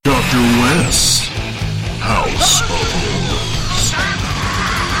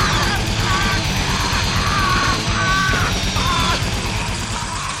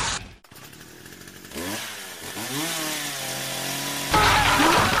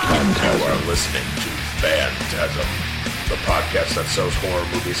You are listening to Phantasm, the podcast that sews horror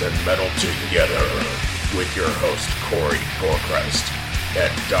movies and metal together, with your host Corey Gorechrist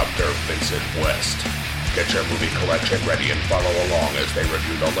and Dr. Vincent West. Get your movie collection ready and follow along as they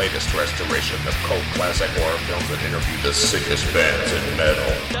review the latest restoration of cult classic horror films and interview the sickest bands in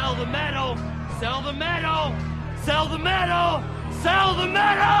metal. Sell the metal! Sell the metal! Sell the metal! Sell the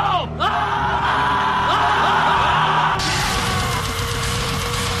metal!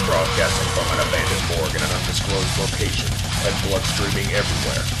 Broadcasting from an abandoned morgue in an undisclosed location and blood streaming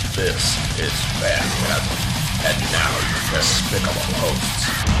everywhere, this is Phantasm. And now your despicable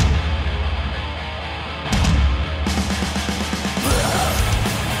hosts.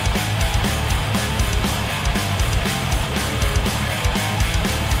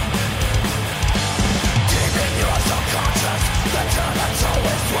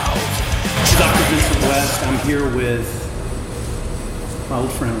 Dr. Vincent West. I'm here with my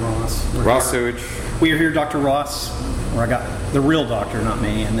old friend Ross. Ross Sewage. We are here, Dr. Ross, where I got the real doctor, not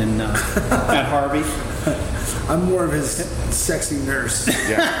me, and then Matt Harvey. I'm more of his sexy nurse.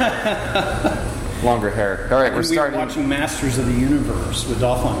 Yeah. Longer hair. All right, we're starting. We're watching Masters of the Universe with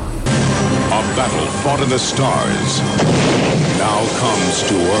Dolph Lundgren. A battle fought in the stars now comes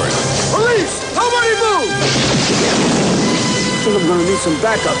to Earth. Police! Somebody move! I think I'm gonna need some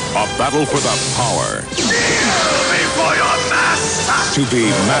backup. A battle for the power. Kneel before your master! To be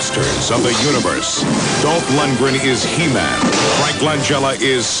masters of the universe. Dolph Lundgren is He-Man. Frank Langella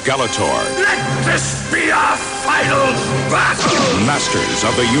is Skeletor. Let this be our final battle! Masters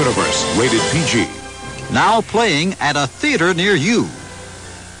of the Universe. Rated PG. Now playing at a theater near you.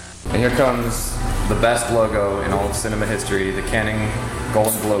 And here comes the best logo in all of cinema history, the Canning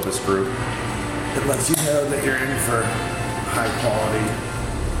Golden Globus Group. It lets you know that you're in for high quality.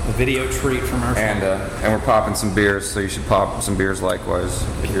 A video treat from our And we're popping some beers, so you should pop some beers likewise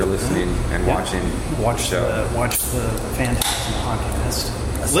if you're listening and watching watch the show. watch the Phantasm podcast.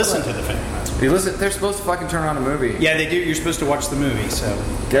 Listen to the Phantasm. You listen, they're supposed to fucking turn on a movie. Yeah, they do. You're supposed to watch the movie. So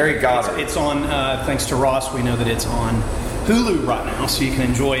Gary Goddard. It's on. Thanks to Ross, we know that it's on Hulu right now, so you can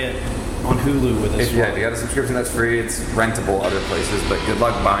enjoy it on Hulu with us. If you got a subscription that's free, it's rentable other places, but good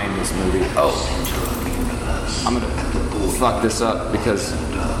luck buying this movie. Oh, I'm gonna fuck this up because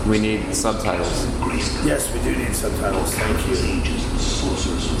we need subtitles. Yes, we do need subtitles. Thank you.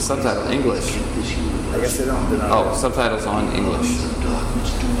 Subtitle English. I guess they don't. Oh, subtitles on English.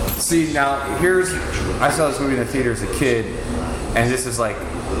 See, now I saw this movie in the theater as a kid, and this is like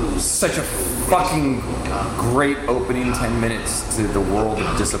such a fucking great opening 10 minutes to the world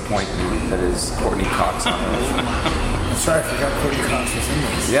of disappointment that is Courtney Cox on it. That's right, I forgot Courtney Cox was in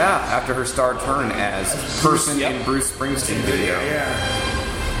this. Yeah, after her star turn as person in Bruce Springsteen video. Yeah.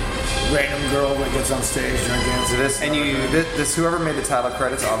 Random girl that gets on stage during dance. So this whoever made the title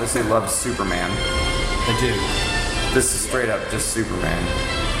credits obviously loves Superman. They do. This is straight up just Superman.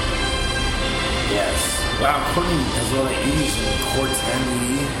 Yes. Wow, Courtney has a lot of E's and Courtney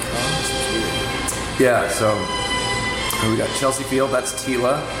Cox. Yeah, so we got Chelsea Field, that's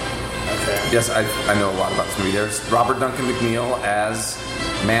Tila. Okay. Yes, I know a lot about this movie. There's Robert Duncan McNeil as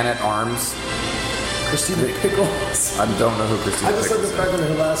Man-at-Arms. Christina Pickles. I don't know who Christina I just Pickles like the fact that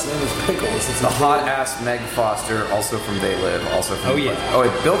her last name is Pickles. It's the hot-ass Meg Foster, also from They Live, also from... Oh, yeah. Oh,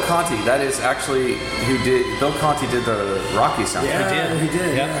 and Bill Conti, that is actually Bill Conti did the Rocky soundtrack. Yeah, he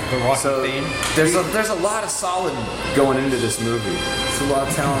did. Yeah, the Rocky So theme. there's a lot of solid going into this movie. It's a lot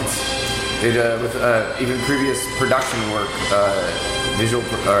of talents. It with even previous production work,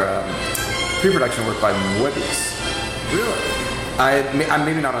 pre-production work by Moebius. Really? I'm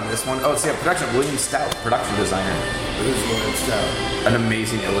maybe not on this one. Oh, it's production. William Stout, production designer. It is William Stout. An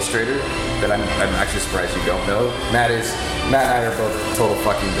amazing illustrator that I'm actually surprised you don't know. Matt and I are both total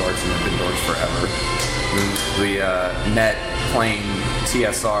fucking dorks and have been dorks forever. We met playing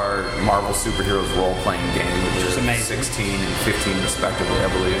TSR Marvel Superheroes role-playing game, which is amazing. 16 and 15 respectively, I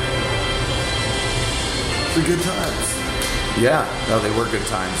believe. For good times. Yeah, no, they were good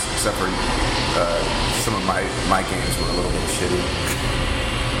times, except for some of my games were a little bit shitty.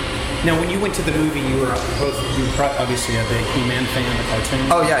 Now, when you went to the movie, you were obviously a big He-Man fan of the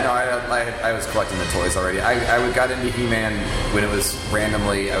cartoon. Oh yeah, no, I was collecting the toys already. I got into He-Man when it was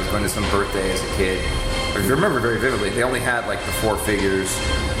randomly. I was going to some birthday as a kid. I remember very vividly. They only had like the 4 figures,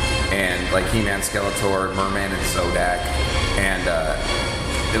 and like He-Man, Skeletor, Merman, and Zodak, and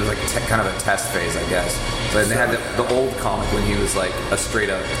it was like kind of a test phase, I guess. So they had the old comic when he was like a straight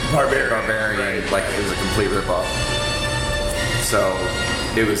up barbarian, right. Like it was a complete ripoff. So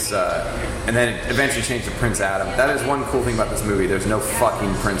it was, and then it eventually changed to Prince Adam. That is one cool thing about this movie. There's no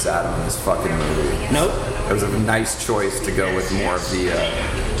fucking Prince Adam in this fucking movie. Nope. it was a nice choice to go with more of the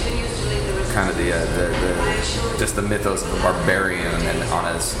kind of the just the mythos of a barbarian and on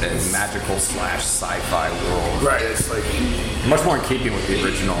a magical / sci-fi world. Right, it's like much more in keeping with the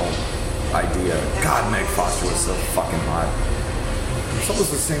original idea. God, Meg Foster was so fucking hot. It's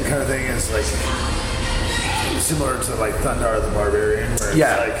almost the same kind of thing as like similar to like Thundar the Barbarian, where it's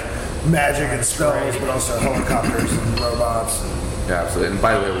like magic and spells, but also helicopters and robots. Yeah, absolutely. And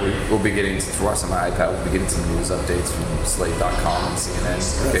by the way, we'll be getting, since we're watching my iPad, we'll be getting some news updates from Slate.com and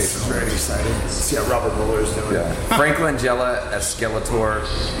CNN. That's very exciting. See how Robert Mueller is doing. Yeah. Frank Langella as Skeletor,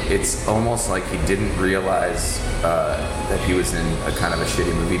 it's almost like he didn't realize that he was in a kind of a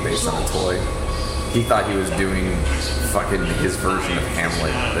shitty movie based on a toy. He thought he was doing fucking his version of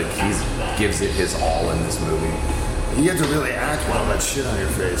Hamlet. Like, he gives it his all in this movie. You have to really act with all that shit on your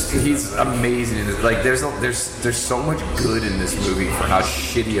face. He's amazing in this. Like, there's so much good in this movie for how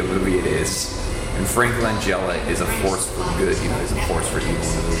shitty a movie it is. And Frank Langella is a force for good. You know, he's a force for evil in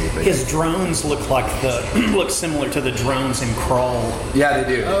the movie. But his drones look similar to the drones in Krull. Yeah,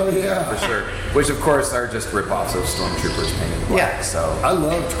 they do. Oh yeah, for sure. Which of course are just rip-offs of Stormtroopers painted black. Yeah. So I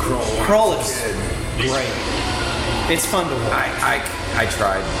loved Krull. Krull is great. It's fun to watch. I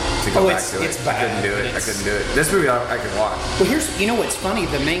tried to go back to it. It's bad. I couldn't do it. This movie I could watch. Well, you know what's funny?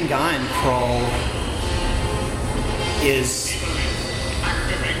 The main guy in Krull is,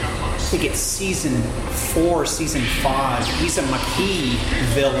 I think it's season 4, season 5. He's a Maquis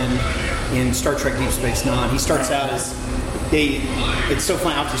villain in Star Trek Deep Space Nine. He starts out as it's so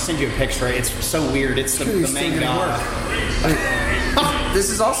funny. I'll just send you a picture. It's so weird. It's the main guy. This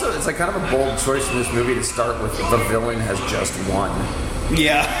is also, it's like kind of a bold choice in this movie to start with the villain has just won.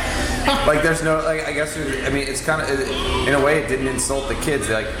 Yeah. Like, there's no, like, I guess, I mean, it's kind of, in a way, it didn't insult the kids.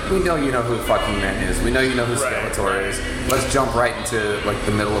 They're like, we know you know who fucking Man is. We know you know who Skeletor is. Let's jump right into, like,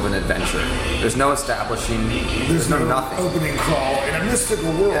 the middle of an adventure. There's no establishing, there's no nothing. Opening Krull in a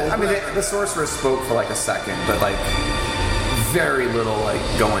mystical world. Yeah, I mean, the sorceress spoke for, like, a second, but, like, very little, like,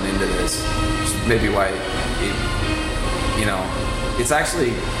 going into this. Maybe why it, you know, it's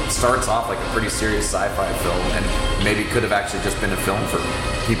actually starts off like a pretty serious sci-fi film, and maybe could have actually just been a film for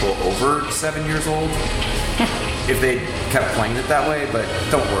people over 7 years old if they kept playing it that way. But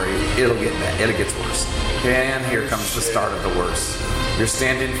don't worry, it gets worse. And here comes the start of the worst. You're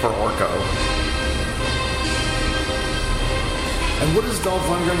standing for Orko. And what is Dolph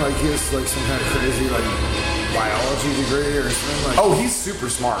Lundgren like? He has like some kind of crazy like biology degree or something like. Oh, he's super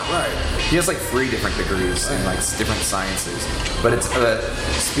smart. Right. He has like 3 different degrees in like different sciences. But it's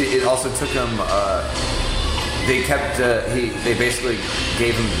it also took him. They kept they basically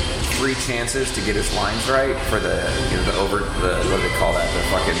gave him 3 chances to get his lines right for the what do they call that, the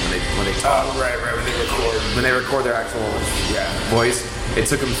fucking when they talk. Oh, right when they record their actual voice. It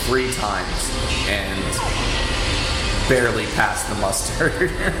took him 3 times and barely passed the muster.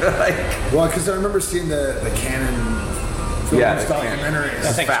 Well, because I remember seeing the Canon film documentary.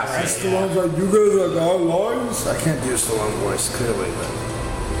 That's fast. Right? Stallone's like, you guys got lines? I can't do Stallone voice clearly,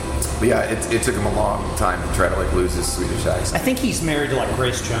 but yeah, it took him a long time to try to like lose his Swedish accent. I think he's married to like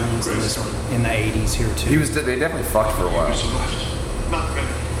Grace Jones in the 80s here too. They definitely fucked for a while.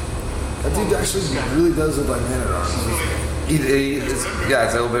 That dude actually really does look like Man-at-Arms. It's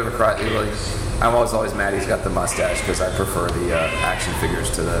a little bit of a cry. I'm always mad he's got the mustache because I prefer the action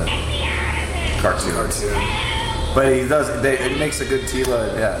figures to the cartoons. But he does. It makes a good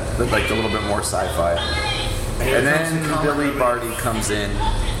Tila, like a little bit more sci-fi. And then Billy Barty comes in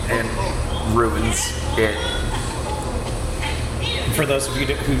and ruins it. For those of you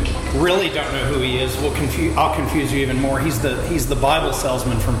who really don't know who he is, I'll confuse you even more. He's the Bible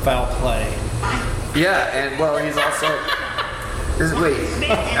salesman from Foul Play. Yeah, and well, he's also.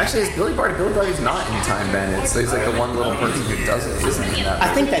 Actually, it's Billy Barty. Billy Barty's not in Time Bandits. So he's like the one little person who does it, isn't he?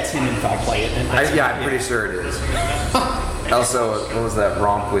 I think that's him in Foul Play. I'm pretty sure it is. Also, what was that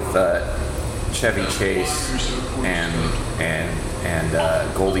romp with Chevy Chase and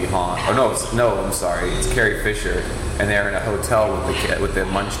Goldie Hawn? Oh no, I'm sorry, it's Carrie Fisher, and they're in a hotel with the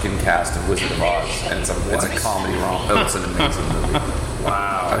Munchkin cast of Wizard of Oz, and it's a comedy romp. It's an amazing movie.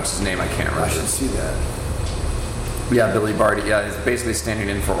 Wow, which his name I can't remember. I should see that. Yeah, Billy Barty. Yeah, he's basically standing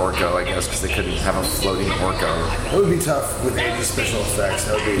in for Orko, I guess, because they couldn't have a floating Orko. It would be tough with 80s special effects.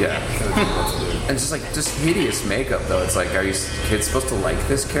 That would be kind of difficult to do. And just hideous makeup, though. It's like, are you kids supposed to like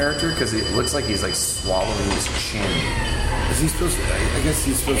this character? Because it looks like he's like swallowing his chin. Is he supposed to? I guess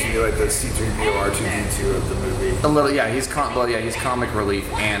he's supposed to be like the C-3PO R2-D2 of the movie. A little, yeah. He's comic relief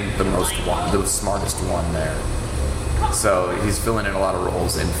and the smartest one there. So he's filling in a lot of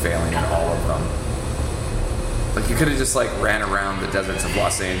roles and failing in all of them. Like you could have just like ran around the deserts of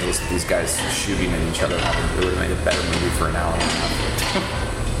Los Angeles with these guys shooting at each other. It would have made a better movie for an hour and a half.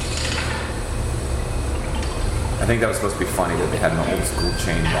 I think that was supposed to be funny that they had an old school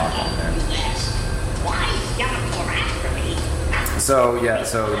chain lock on there. So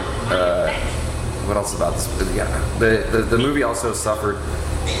what else about this? Yeah, the movie also suffered.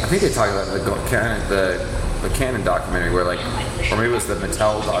 I think they talked about the Canon documentary where or maybe it was the the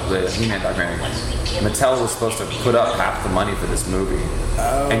He-Man documentary. Mattel was supposed to put up half the money for this movie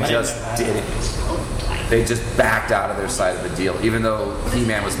and just didn't. They just backed out of their side of the deal, even though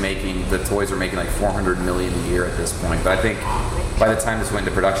He-Man was the toys were making like $400 million a year at this point. But I think by the time this went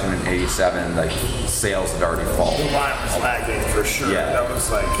into production in '87, like sales had already fallen. The line was lagging for sure. Yeah, that was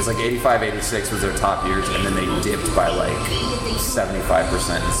like it's like '85, '86 was their top years, and then they dipped by like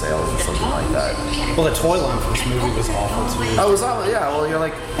 75% in sales or something like that. Well, the toy line for this movie was awful too. Oh, it was awful. Yeah, well, you're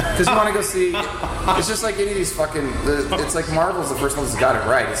like, because you want to go see. It's just like any of these fucking. It's like Marvel's the first ones that got it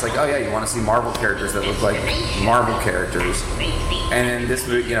right. It's like, oh yeah, you want to see Marvel characters that look like Marvel characters, and then this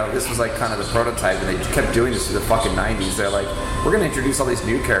movie, this was like kind of the prototype, and they kept doing this through the fucking '90s. They're like, we're gonna introduce all these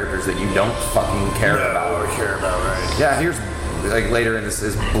new characters that you don't fucking care about. Right? Yeah, here's like later in this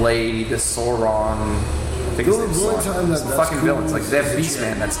is Blade, Sauron. I think it's Sauron. Some fucking villains. Like they have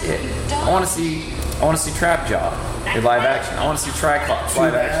Beastman. That's it. I want to see Trap Jaw in live action. I want to see Triclops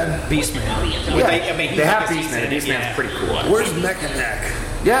live action. Beastman. Yeah, they have Beastman. Beastman's pretty cool. Where's Mechaneck?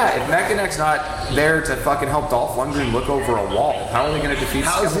 Yeah, if Mechaneck's not there to fucking help Dolph Lundgren look over a wall, how are they going to defeat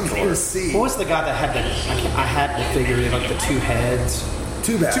Skeletor? What was the guy that had I had the figure like the two heads?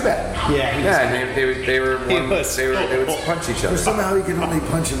 Too bad. Yeah, and they would punch each other. But somehow he can only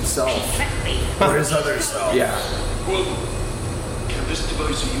punch himself or his other self. Yeah. This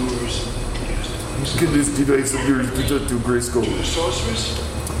device of yours. Get this device of yours to Grayskull.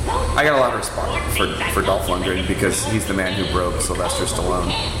 I got a lot of respect for Dolph Lundgren because he's the man who broke Sylvester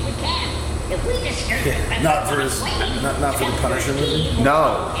Stallone. Not for the Punisher movie?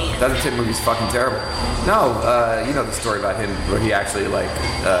 No, that movie's fucking terrible. No, you know the story about him where he actually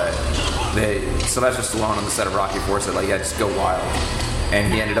Sylvester Stallone on the set of Rocky IV said yeah, just go wild. And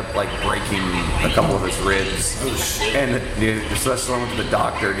he ended up breaking a couple of his ribs. Oh shit! And Sylvester Stallone went to the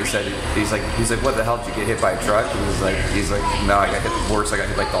doctor and he said he's like what the hell, did you get hit by a truck? And he's like no, I got hit worse. I got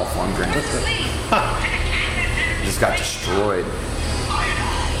hit by Dolph Lundgren. Just got destroyed.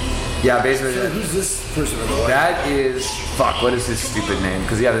 Yeah, basically. So who's this person with the light? That is what is his stupid name?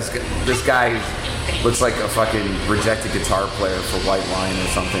 Because this guy looks like a fucking rejected guitar player for White Line or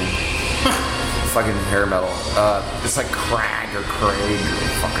something. Fucking hair metal. It's like Craig or Craig.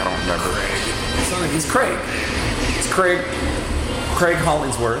 Fuck, I don't remember. It's Craig. It's Craig. Craig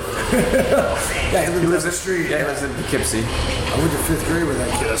Hollingsworth. Yeah, he lives in the street. Yeah, he lives in Poughkeepsie. I went to 5th grade with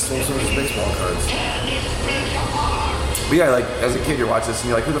that kid. I stole some of his baseball cards. But yeah, as a kid, you're watching this and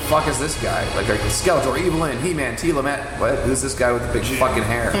you're like, who the fuck is this guy? Skeletor, Evelyn, He-Man, T-Lamet. What? Who's this guy with the big fucking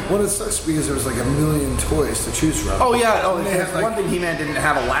hair? Well, it sucks because there was a million toys to choose from. Oh yeah. Oh, one thing He-Man didn't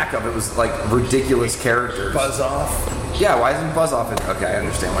have a lack of, it was ridiculous characters. Buzz Off. Yeah, why isn't Buzz Off in? Okay, I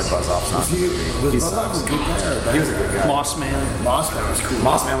understand why Buzz Off's not. Was Buzz Off a good guy? He was a good guy. Mossman was cool.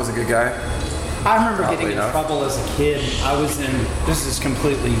 Mossman was a good guy. I remember getting in trouble as a kid. I was this is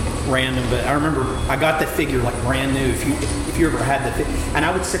completely random, but I remember I got the figure brand new. If you ever had the figure, and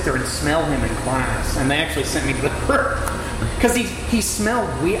I would sit there and smell him in class, and they actually sent me to the because he smelled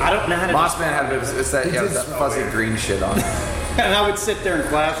weird. I don't know how to. Mossman had that fuzzy green shit on. And I would sit there in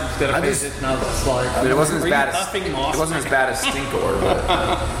class instead of it, and I was just like, it wasn't as bad as Stinkor, but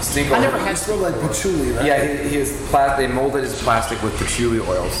Stinkor. I never had smell like patchouli. Right? Yeah, they molded his plastic with patchouli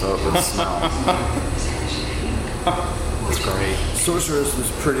oil so it would smell. That's great. Sorceress was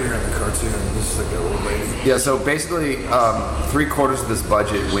prettier in the cartoon. This is an old lady. Yeah, so basically, 3/4 of this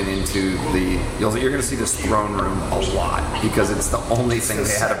budget went into you're going to see this throne room a lot because it's the only thing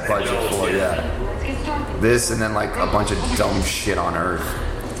they had a budget for. Yeah. This and then a bunch of dumb shit on Earth.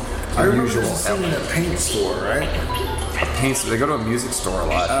 I remember seeing in a paint store, right? A paint store. They go to a music store a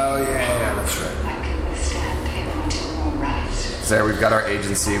lot. Oh yeah, that's right. So there, we've got our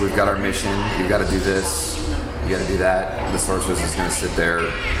agency, we've got our mission. You've got to do this. You got to do that. The sorceress is going to sit there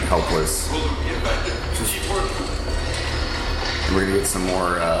helpless. And we're going to get some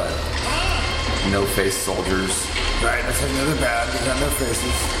more no-face soldiers. Right, that's another bad. They got no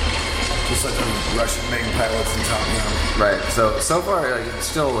faces. Just like the Russian main pilots in Top Gun. Right. So far,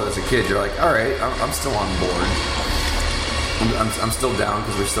 still as a kid, you're like, all right, I'm still on board. I'm still down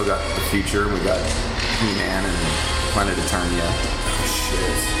because we still got the future. We got He-Man and Planet Eternia. Oh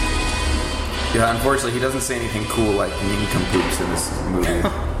shit. Yeah, unfortunately, he doesn't say anything cool like nincompoops in this movie.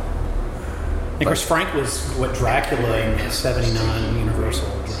 Of course, Frank was Dracula in '79 Universal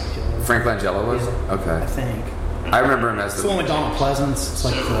Dracula. Frank Langella was? Okay. I think. I remember him as It's the one with Donald Pleasance. It's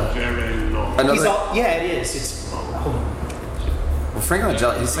like Another. yeah, it is. It's. Hold on. Well, Frank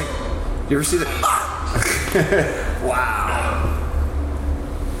Langella, he's like. You ever see that? Wow.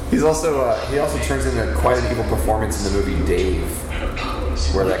 He's also he also turns into quite an evil performance in the movie Dave,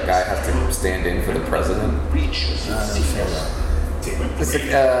 where that guy has to stand in for the president. It's like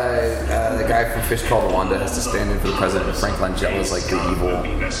the guy from Fish Called Wanda has to stand in for the president. Frank Langella is like the evil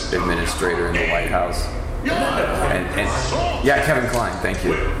administrator in the White House. And yeah, Kevin Kline, thank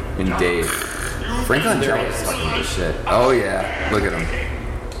you. In Dave. Frank Langella is fucking the shit. Oh yeah, look at him.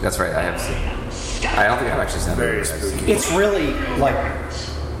 That's right, I have seen. I don't think I've actually seen it. It's really like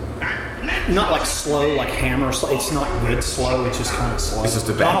not like slow, like Hammer. It's not good slow. It's just kind of slow. It's just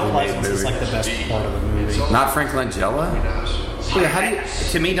a Donald badly made Pleasance is movie. like the best part of the movie. Not Frank Langella. Yeah, how do you?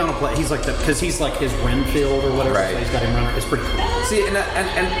 To me, Donald Pleasance. He's like because he's like his Renfield or whatever. Right. So he's got him running. It's pretty cool. See, and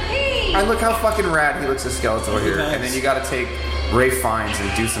I look how fucking rad he looks as Skeletor here, and then you got to take Ray Fiennes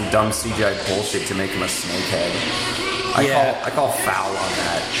and do some dumb CGI bullshit to make him a snakehead. I call foul on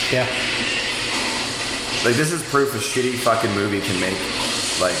that. Yeah. Like, this is proof a shitty fucking movie can make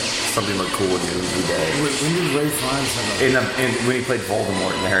like something look cool in the movie day. When did Ray Fiennes have when he played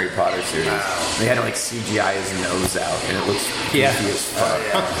Voldemort in the Harry Potter series, they had to like CGI his nose out, and it looks goofy as fuck.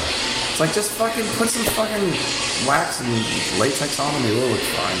 It's like, just fucking put some fucking wax and latex on and it'll look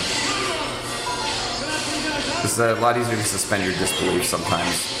fine. It's a lot easier to suspend your disbelief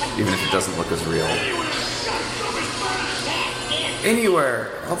sometimes, even if it doesn't look as real. Anywhere,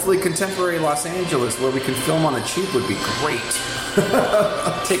 hopefully contemporary Los Angeles, where we can film on the cheap would be great.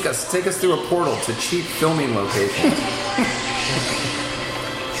 Take us through a portal to cheap filming locations.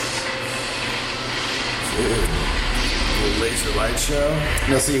 The laser light show?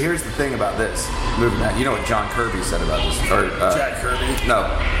 Now, see, here's the thing about this. Moving that, you know what John Kirby said about this? Or, Jack Kirby? No,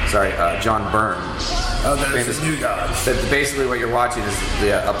 sorry, John Byrne. Oh, that's his New Gods. That basically what you're watching is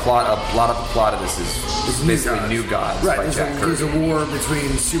a lot of the plot of this is basically New Gods right, by Jack Kirby. There's a war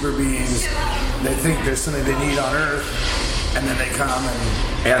between super beings. They think there's something they need on Earth, and then they come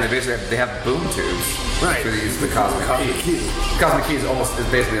and... Yeah, they have boom tubes. Right. They use the Cosmic Key. The Cosmic Key is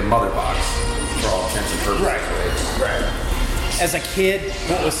basically a mother box for all intents and purposes. Right. As a kid,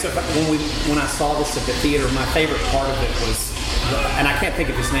 when I saw this at the theater, my favorite part of it was, and I can't think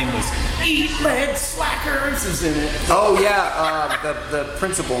of his name, was Eat Leg Slackers is in it. Oh yeah, the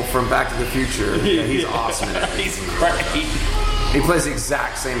principal from Back to the Future. Yeah, he's awesome in it. He's great. He plays the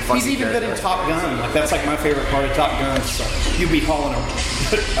exact same fucking He's even good in Top Gun. Like, that's like my favorite part of Top Gun. So you'd be hauling a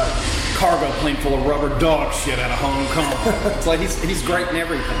cargo plane full of rubber dog shit out of Hong Kong. It's like he's great in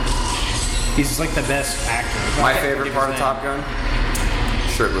everything. He's like the best actor. My favorite part of Top Gun?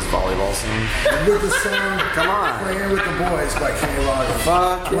 Shirtless volleyball scene. With the song Come on. Playing with the Boys by Kenny Loggins.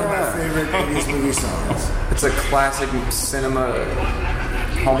 Fuck One of yeah. my favorite 80s movie songs. It's a classic cinema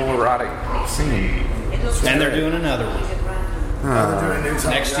homoerotic scene. And they're doing another one They're doing a new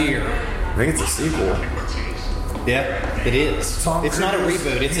Top next Gun. year. I think it's a sequel. Yeah, it is. Tom It's not a Cruise,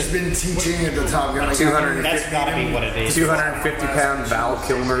 reboot. It's he's been teaching at the Top Gun. 200. That's got to be what it is. 250-pound Val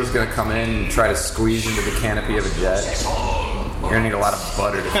Kilmer is going to come in and try to squeeze into the canopy of a jet. You're going to need a lot of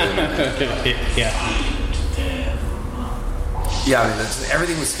butter to film it. Yeah. Yeah, I mean,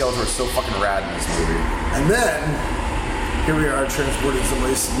 everything with Skeletor is so fucking rad in this movie. And then, here we are transported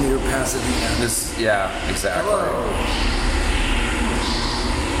someplace near Pasadena. Exactly. Hello.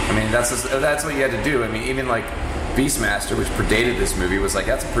 I mean, that's what you had to do. I mean, even like Beastmaster, which predated this movie, was like,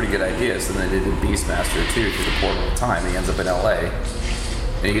 that's a pretty good idea. So then they did Beastmaster 2 through the portal of time. He ends up in LA.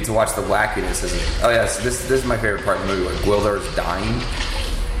 And you get to watch the wackiness. So this is my favorite part of the movie, where Gwildar's dying.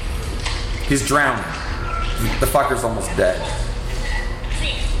 He's drowning. The fucker's almost dead.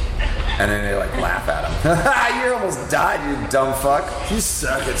 And then they like laugh at him. You almost died, you dumb fuck. You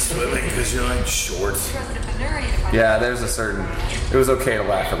suck at swimming because you're like short. Yeah, it was okay to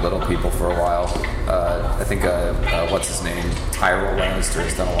laugh at little people for a while. I think, what's his name? Tyrell Lannister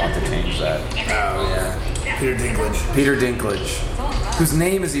has done a lot to change that. Oh, yeah. Peter Dinklage. Whose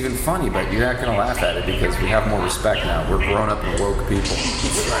name is even funny, but you're not going to laugh at it because we have more respect now. We're grown up and woke people.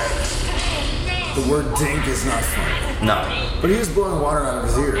 That's right. The word dink is not funny. No. But he was blowing water out of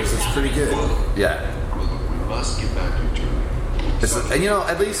his ears. It's pretty good. Yeah.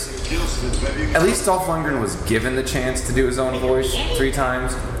 At least Dolph Lundgren was given the chance to do his own voice 3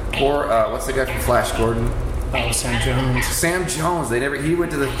 times. Or what's the guy from Flash Gordon? Oh, Sam Jones. Sam Jones. He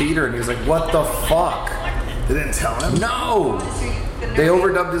went to the theater and he was like, "What the fuck?" They didn't tell him? No. They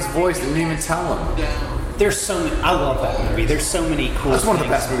overdubbed his voice. They didn't even tell him. There's so many. I love that movie. There's so many cool. That's one of the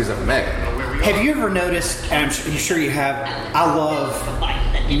things. best movies ever made. Have you ever noticed, and I'm sure you have, I love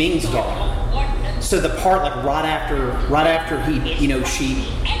Ming's daughter. So the part like right after he,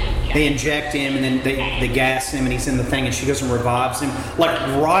 they inject him and then they gas him and he's in the thing and she goes and revives him. Like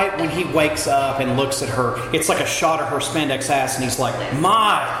right when he wakes up and looks at her, it's like a shot of her spandex ass and he's like,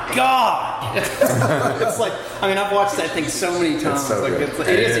 my God! It's like, I've watched that thing so many times. It's so good.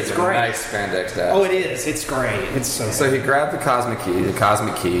 It's great. Nice spandex ass. Oh, it is. It's great. It's so he grabbed the cosmic key. The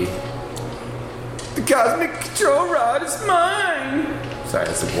cosmic control rod is mine. Sorry,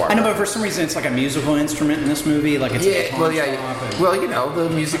 that's a I know, but for some reason it's like a musical instrument in this movie. Like it's the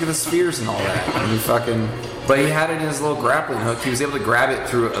music of the spheres and all that. But he had it in his little grappling hook. He was able to grab it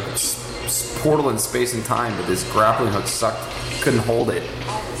through a portal in space and time, but this grappling hook sucked. Couldn't hold it.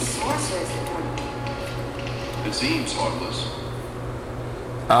 It seems heartless.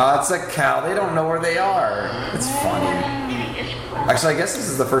 It's a cow. They don't know where they are. It's funny. Actually, I guess this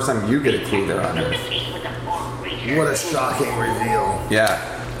is the first time you get a clue they're on Earth. What a shocking reveal. Yeah,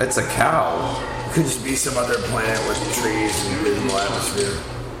 it's a cow. It could just be some other planet with trees and visible atmosphere.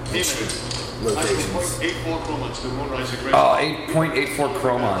 Locations. 8.84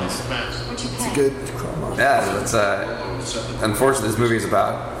 chromons. It's a good chronon. Yeah, that's unfortunately this movie is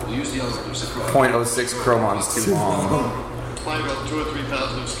about 0.06 chromons too long. Find about 2,000 or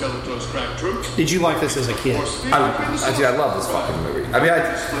 3,000 of Skeletor's crack troops. Did you like this as a kid? I love this fucking movie. I did.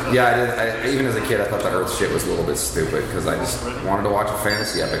 Even as a kid, I thought the Earth shit was a little bit stupid because I just wanted to watch a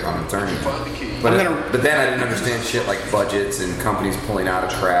fantasy epic on Eternity. But then I didn't understand shit like budgets and companies pulling out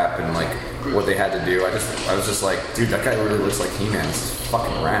of crap and like what they had to do. I was just like, dude, that guy really looks like He-Man. This is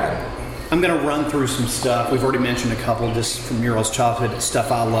fucking rad. I'm going to run through some stuff. We've already mentioned a couple just from Muriel's childhood, stuff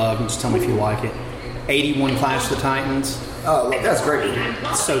I love, and just tell me if you like it. 81 Clash of the Titans. Oh, that's great.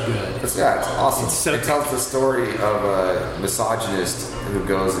 It's so good. It's awesome. It tells the story of a misogynist who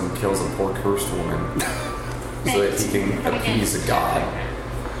goes and kills a poor cursed woman so that he can appease a god.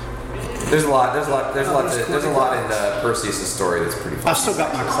 There's a lot in Perseus' story that's pretty funny. I've still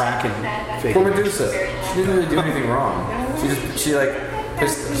got my Kraken figure. Poor Medusa. She didn't really do anything wrong.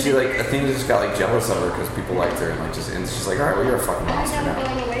 Athena just got like jealous of her because people liked her and she's like, all right, well you're a fucking monster now.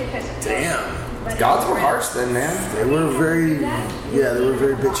 Damn. Gods were harsh then, man. They were very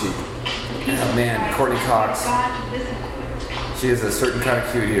bitchy. Oh, man, Courtney Cox. She has a certain kind of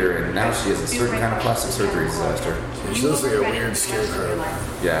cute ear, and now she has a certain kind of plastic surgery disaster. She looks like a weird scarecrow.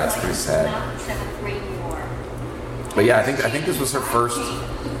 Yeah, it's pretty sad. But yeah, I think this was her first.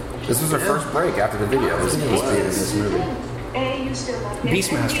 This was her first break after the video. It was being in this movie.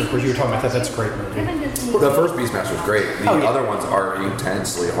 Beastmaster, of course, you were talking about that. That's a great movie. The first Beastmaster was great. The other ones are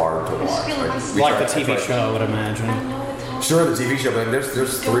intensely hard to watch. Like the TV show, I would imagine. Sure, the TV show, but there's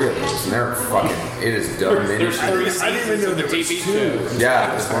 3 of those, and they're fucking. It is diminishing. I didn't even know there was 2.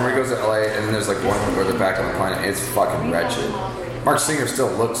 Yeah, there's one where he goes to LA, and then there's like one where they're back on the planet. It's fucking wretched. Mark Singer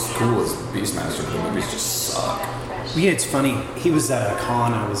still looks cool as Beastmaster, but the movies just suck. Yeah, it's funny. He was at a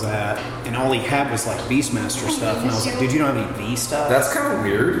con I was at, and all he had was like Beastmaster stuff, and I was like, dude, you don't have any V stuff? That's kind of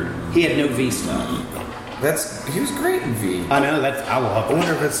weird. He had no V stuff. He was great in V. I know, I love it. I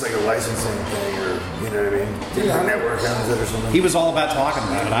wonder if it's like a licensing thing or, you know what I mean? Yeah. The network owns it or something. He was all about talking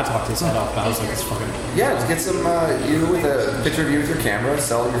about it. I talked his head off, but I was like, it's fucking... Yeah, just get some, you with a picture of you with your camera,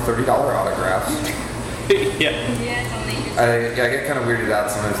 sell your $30 autographs. Yeah. I get kind of weirded out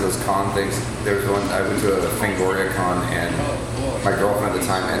sometimes those con things. There was one, I went to a Fangoria con, and my girlfriend at the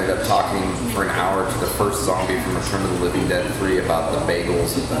time ended up talking for an hour to the first zombie from Return of the Living Dead 3 about the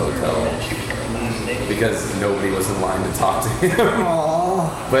bagels at the hotel. Because nobody was in line to talk to him. Aww.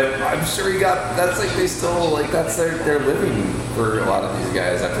 But I'm sure he got, that's like they still, like that's their living for a lot of these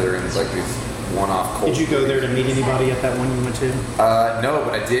guys after they're in like these one-off cold. Did you go there to meet anybody at that one you went to? No,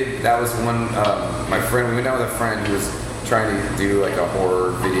 but I did. That was one, my friend, we went down with a friend who was trying to do like a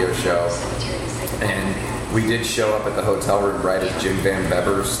horror video show. And we did show up at the hotel room right as Jim Van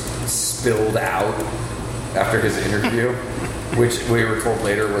Bebbers spilled out after his interview. Which we were told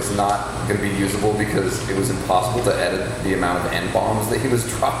later was not going to be usable because it was impossible to edit the amount of N-bombs that he was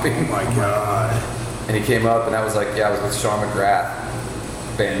dropping. Oh my god. And he came up and I was like, yeah, I was with Sean McGrath,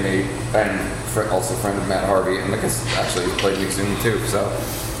 bandmate, and also friend of Matt Harvey, and like actually he played Mixini too, so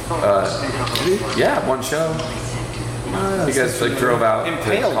yeah, one show. You guys like drove out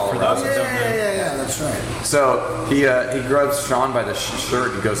to Colorado. Yeah, that's right. So he grabs Sean by the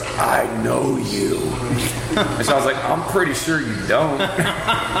shirt and goes, "I know you." And so I was like, "I'm pretty sure you don't."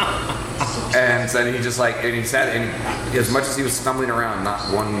 And then he just like, and he said, and as much as he was stumbling around, not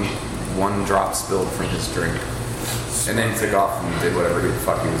one drop spilled from his drink. And then he took off and did whatever the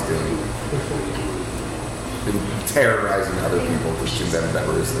fuck he was doing. terrorizing other people. Because Jim Bevan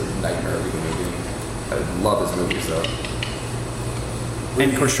Bever is the nightmare of a human being. I love his movies though.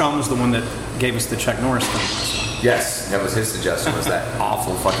 And of course, Sean was the one that gave us the Chuck Norris thing. Yes, that was his suggestion. Was that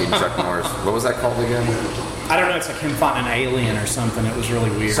awful fucking Chuck Norris? What was that called again? I don't know. It's like him fighting an alien or something. It was really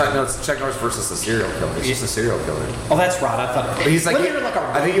weird. No, it's Chuck Norris versus a serial killer. He's just a serial killer. Oh, that's right. I thought. But he's like,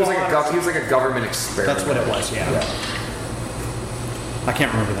 I think he was like a government experiment. That's what it was. Yeah. I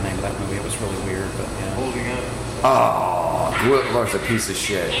can't remember the name of that movie. It was really weird, but yeah. Holding up. Oh, Whitlock's a piece of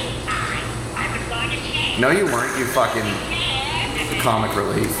shit. No, you weren't. You fucking comic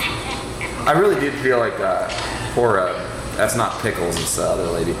relief. I really did feel like poor. That's not Pickles. It's the other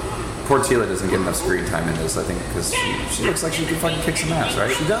lady. Poor Tila doesn't get enough screen time in this, I think, because she looks like she could fucking kick some ass,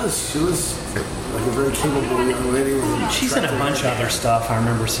 right? She does. She was like a very capable young lady. She's in a bunch of other stuff I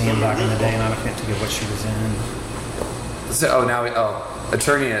remember seeing back in the day, and I can't think of what she was in. So,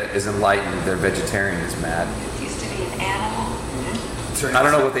 Eternia is enlightened. They're vegetarians, Matt. Used to be an animal. I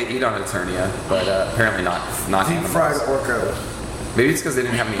don't know what they eat on Eternia, but apparently not Deep animals. fried orca. Maybe it's because they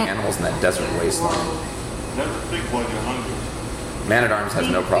didn't have any animals in that desert wasteland. Never think when you're hungry. Man-at-Arms has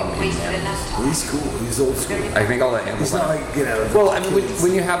no problem eating animals. He's cool. He's old school. I think all the animals. He's not like, Well, I mean,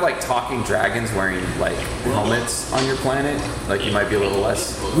 when you have like talking dragons wearing like helmets on your planet, like you might be a little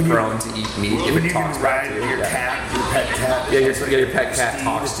less prone to eat meat if it talks back to you. Your cat, your pet cat. Yeah, your pet cat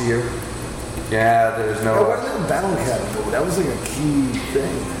talks to you. Yeah, there's no. What about the Battle Cat movie? That was like a key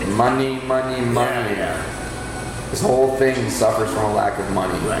thing. Money. Yeah. This whole thing suffers from a lack of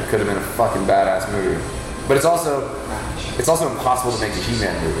money. It could have been a fucking badass movie, but it's also impossible to make a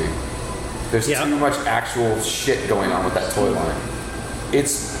He-Man movie. There's too much actual shit going on with that toy line.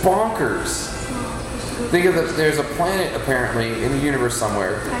 It's bonkers. Think of there's a planet apparently in the universe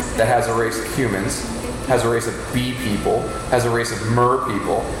somewhere that has a race of humans, has a race of bee people, has a race of mer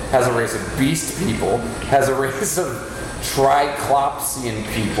people, has a race of beast people, has a race of Triclopsian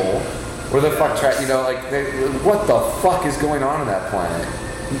people. Where the fuck, what the fuck is going on that planet?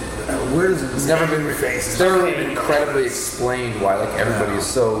 Where does it? It's never been incredibly explained why everybody is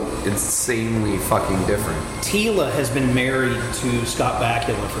so insanely fucking different. Tila has been married to Scott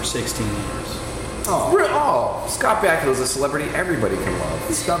Bakula for 16 years. Oh, Scott Bakula's a celebrity everybody can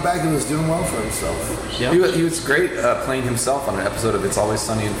love. Scott Bakula's doing well for himself. Yep. He was great playing himself on an episode of It's Always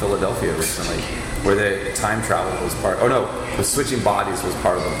Sunny in Philadelphia recently, where the time travel was part. Oh no, the switching bodies was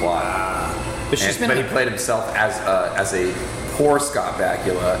part of the plot. But he played himself as a poor Scott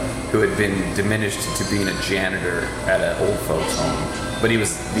Bakula who had been diminished to being a janitor at an old folks home. But he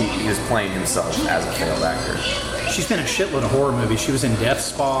was playing himself as a failed actor. She's been in a shitload of horror movies. She was in Death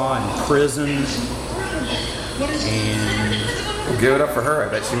Spa and Prison. And we'll give it up for her. I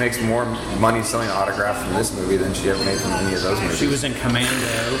bet she makes more money selling autographs from this movie than she ever made from any of those movies. She was in Commando.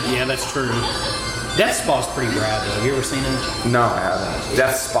 Yeah, that's true. Death Spa's pretty rad though. Have you ever seen it? No, I haven't.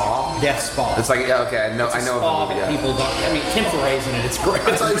 Death Spa? Death Spa. It's like, yeah, okay, I know of the movie. Yeah. People don't. I mean, Tim Feray's in it. It's great.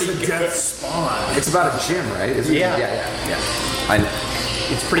 I thought you said Death Spa. It's about a gym, right? Yeah. I know.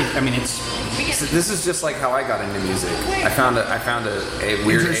 It's pretty. I mean, it's. This is just like how I got into music. I found a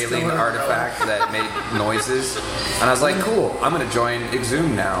weird alien artifact that made noises, and I was like, cool, I'm gonna join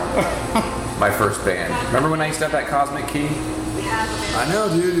Exhumed now. My first band. Remember when I used to have that Cosmic Key? I know,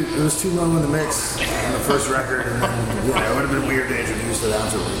 dude. It was too low in the mix on the first record, and then, it would have been weird to introduce it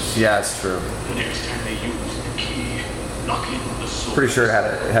afterwards. Yeah, it's true. Pretty sure it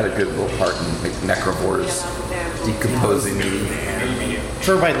had a good little part in Necrovore's decomposing me.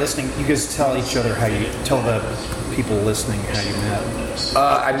 For everybody listening, you guys tell each other tell the people listening how you met.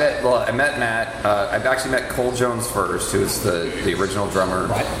 I met Matt. I've actually met Cole Jones first, who is the original drummer,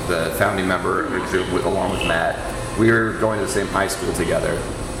 the founding member along with Matt. We were going to the same high school together,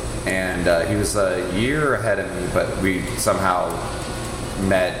 and he was a year ahead of me, but we somehow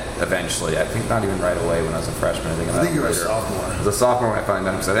met eventually. I think not even right away when I was a freshman. I think you were a sophomore. I was a sophomore when I finally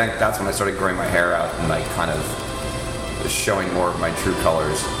met him, because I think that's when I started growing my hair out and kind of showing more of my true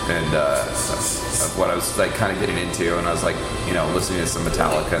colors and of what I was kind of getting into, and I was listening to some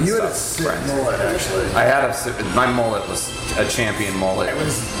Metallica and you stuff. Had a sick mullet, actually. I had my mullet was a champion mullet. It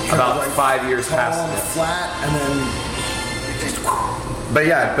was about 5 years past it. Flat, and then But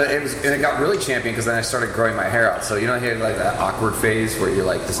it got really champion because then I started growing my hair out. So you had that awkward phase where you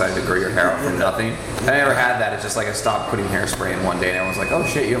decided to grow your hair out from nothing. I never had that. It's just I stopped putting hairspray in one day and everyone was like, "Oh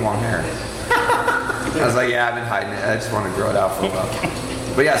shit, you have long hair." I was like, "Yeah, I've been hiding it. I just want to grow it out for a while."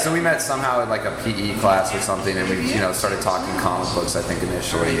 But yeah, so we met somehow in a PE class or something, and we started talking comic books, I think,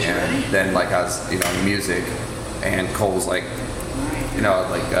 initially, and then I was music, and Cole's I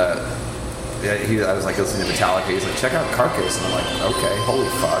was listening to Metallica. He's like, check out Carcass, and I'm like, okay, holy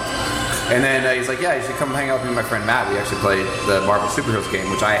fuck. And then he's like, yeah, you should come hang out with me and my friend Matt. We actually played the Marvel Superheroes game,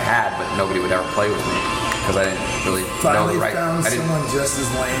 which I had, but nobody would ever play with me because I didn't really know the right. Found someone just as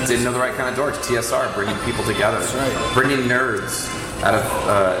lame. Didn't know the right kind of dorks. TSR, bringing people together, That's right. bringing nerds out of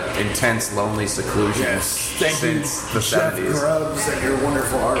intense, lonely seclusion since the Jeff 70s. Grubbs and your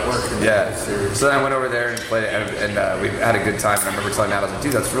wonderful artwork. In Yeah. series. So then I went over there and played it, and we had a good time. And I remember telling Matt, I was like,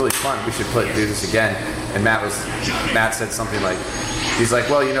 dude, that's really fun. We should do this again. And Matt said something like, he's like,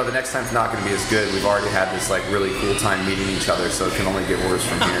 well, the next time's not going to be as good. We've already had this like really cool time meeting each other, so it can only get worse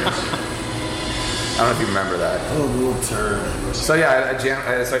from here. I don't know if you remember that. Oh, little turd. So yeah,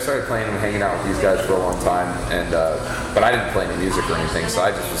 so I started playing and hanging out with these guys for a long time, and but I didn't play any music or anything, so I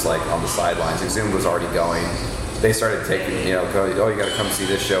just was like on the sidelines. Exhumed was already going. They started taking, you got to come see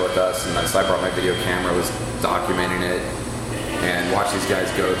this show with us, and so I brought my video camera, was documenting it, and watched these guys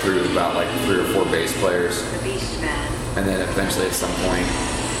go through about like 3 or 4 bass players, and then eventually at some point,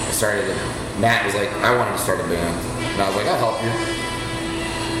 Matt was like, I wanted to start a band, and I was like, I'll help you.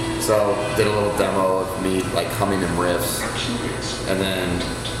 So did a little demo of me like humming in riffs, and then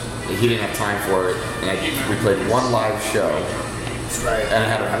he didn't have time for it, and we played one live show. That's right. And I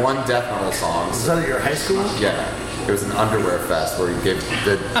had one death metal song. Was that at your high school? Yeah. It was an underwear fest where you gave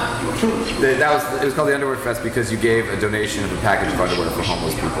it was called the Underwear Fest because you gave a donation of a package of underwear for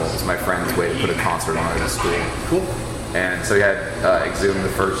homeless people. It was my friend's way to put a concert on at a school. Cool. And so we had Exhumed the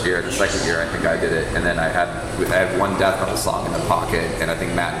first year. The second year, I think I did it. And then I had one death metal song in the pocket, and I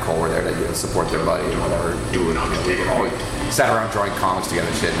think Matt and Cole were there to support their buddy and whatever. We always sat around drawing comics together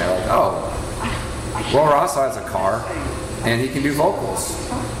and shit. And they're like, oh, well, Ross has a car, and he can do vocals.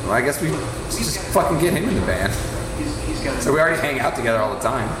 Well, I guess we just fucking get him in the band. So we already hang out together all the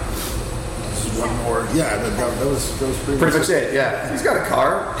time. One more. Yeah, that was pretty much it. Yeah, he's got a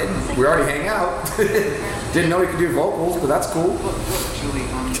car, and we already hang out. Didn't know he could do vocals, but that's cool.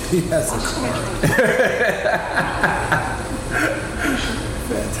 He has a car.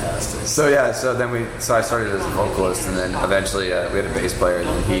 Fantastic. So yeah, so I started as a vocalist, and then eventually we had a bass player, and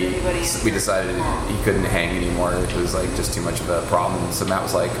then we decided he couldn't hang anymore. It was like just too much of a problem. So Matt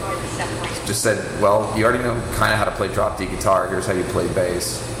was like, just said, well, you already know kind of how to play drop D guitar. Here's how you play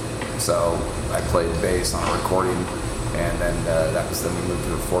bass. So I played bass on a recording, and then then we moved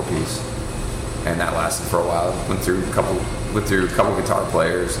to a 4-piece, and that lasted for a while. Went through a couple guitar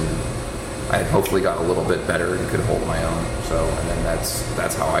players, and I had hopefully got a little bit better and could hold my own. So, and then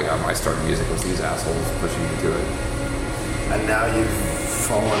that's how I got my start in music, was these assholes pushing me to it. And now you've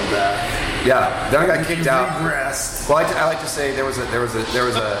fallen back. Yeah, then I got kicked out. Regressed. Well, I like to say there was a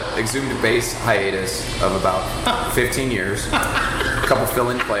Exhumed bass hiatus of about 15 years. A couple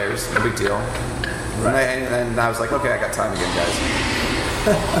fill-in players, no big deal. Right. And I was like, okay, I got time again, guys.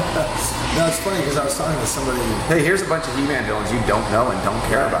 No, it's funny because I was talking to somebody. Hey, here's a bunch of He-Man villains you don't know and don't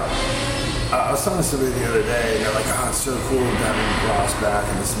care about. I was talking to somebody the other day, and they're like, oh, it's so cool having Ross back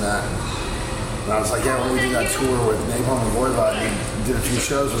and this and that. And I was like, yeah, when we did that tour with Napalm and Voivod, and did a few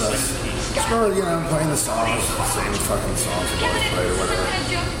shows with us. Just remember, playing the songs, the same fucking songs we always played or whatever.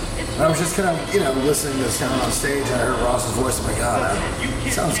 And I was just kind of, listening to this kind of on stage, and I heard Ross's voice. I'm like, God,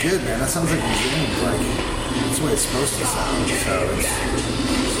 that sounds good, man. That sounds like Exhumed. Like, that's the way it's supposed to sound. So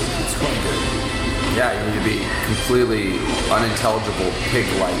it's quite good. Yeah, you need to be completely unintelligible,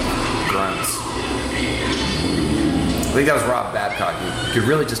 pig-like grunts. I think that was Rob Babcock. You could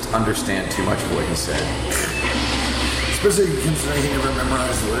really just understand too much of what he said. Especially considering he never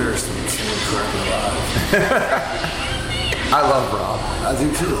memorized the lyrics to sing it correctly live. I love Rob. I do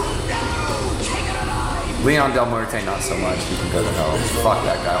too. Leon Del Muerte, not so much. He can go to hell. Fuck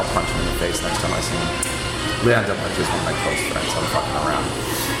that guy. I'll punch him in the face next time I see him. Leon Del Muerte is one of my close friends. I'm fucking around.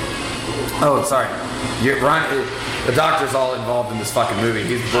 Oh, sorry. Ron, the doctor's all involved in this fucking movie.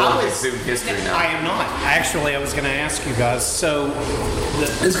 He's blowing Exhumed history now. I am not. Actually, I was going to ask you guys. So,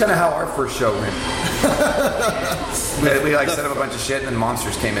 this is kind of how our first show went. we set up a bunch of shit, and then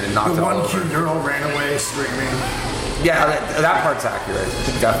monsters came in and knocked it all over. The one cute girl ran away screaming. Yeah, that part's accurate.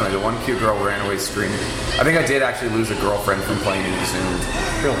 Definitely. The one cute girl ran away screaming. I think I did actually lose a girlfriend from playing in Exhumed.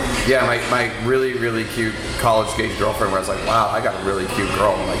 Really? Yeah, my really, really cute college-age girlfriend where I was like, wow, I got a really cute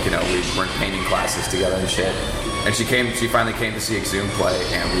girl. And we were in painting classes together and shit. And she finally came to see Exhumed play,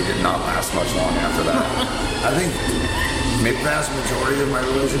 and we did not last much long after that. I think the vast majority of my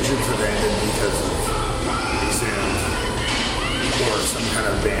relationships have ended because of Exhumed or some kind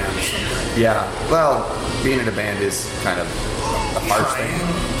of band or something. Yeah, well, being in a band is kind of a hard thing.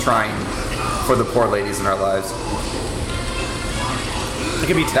 Trying for the poor ladies in our lives. It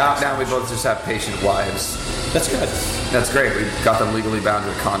can be tough. Now we both just have patient wives. That's good. That's great. We've got them legally bound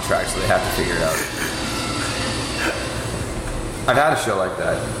to a contract, so they have to figure it out. I've had a show like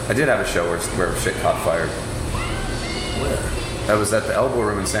that. I did have a show where shit caught fire. Where? I was at the Elbow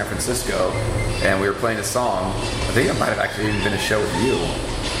Room in San Francisco, and we were playing a song. I think it might have actually even been a show with you.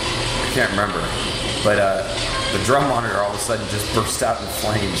 I can't remember. But the drum monitor all of a sudden just burst out in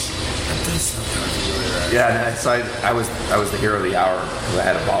flames. Yeah, and so I was the hero of the hour because I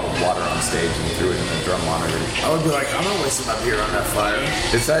had a bottle of water on stage and threw it in the drum monitor. I would be like, I'm not wasting my beer on that fire.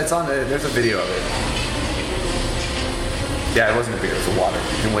 It's on there's a video of it. Yeah, it wasn't a beer, it was a water.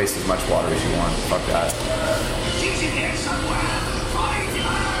 You can waste as much water as you want. Fuck that.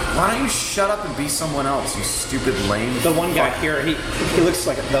 Why don't you shut up and be someone else, you stupid lame? The one guy here, he looks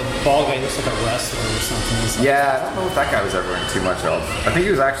like the bald guy looks like a wrestler or something. Yeah, I don't know if that guy was ever in too much else. I think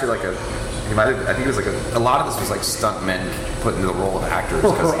he was actually like I think it was like a lot of this was like stunt men put into the role of actors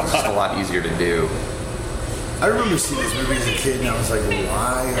because it was just a lot easier to do. I remember seeing this movie as a kid, and I was like,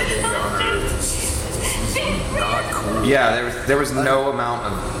 why are they on Earth? This is not cool. Yeah, there was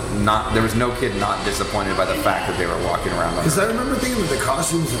no kid not disappointed by the fact that they were walking around. Because I remember thinking that the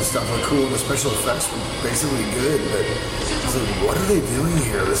costumes and stuff were cool, and the special effects were basically good, but I was like, what are they doing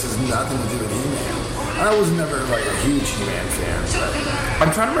here? This has nothing to do with He-Man. I was never like a huge He-Man fan. But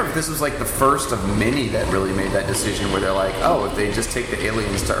I'm trying to remember if this was like the first of many that really made that decision where they're like, oh, if they just take the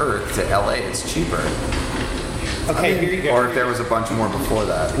aliens to Earth, to LA, it's cheaper. Okay, here you go. Or if there was a bunch more before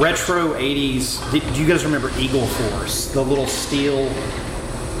that. Retro 80s. Do you guys remember Eagle Force? The little steel...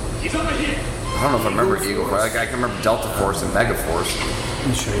 I don't know if I remember Eagle Force. Like, I can remember Delta Force and Mega Force. Let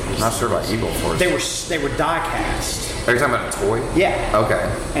me show you this. I'm not sure about Eagle Force. They were die cast. Are you talking about a toy? Yeah. Okay.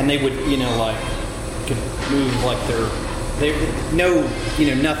 And they would, could move like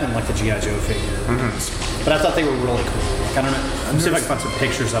nothing like the G.I. Joe figure. Mm-hmm. But I thought they were really cool. Like, I don't know. Let me see if I can find some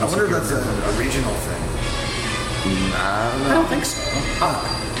pictures. I wonder if that's a regional thing. I don't think so.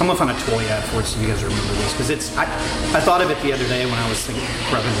 I'm gonna find a toy ad for it so you guys remember this because it's. I thought of it the other day when I was thinking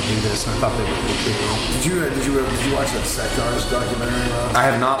probably to do this, and I thought they would be cool. Did you watch that Sectars documentary? I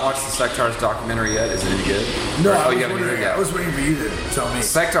have not watched the Sectars documentary yet. Is it any good? No, I was waiting for you to tell me.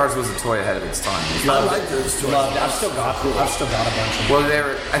 Sectars was a toy ahead of its time. I like those toys. I've still got a bunch of them. Well,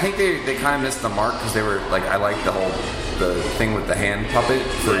 I think they kind of missed the mark because they were like, I like the thing with the hand puppet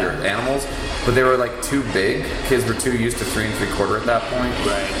for your animals, but they were like too big. Kids were too used to 3 3/4 at that point.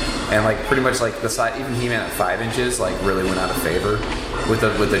 Right. And like pretty much like the side, even He-Man at 5 inches, like really went out of favor with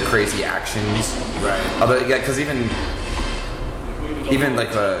the crazy actions. Right. But yeah, because even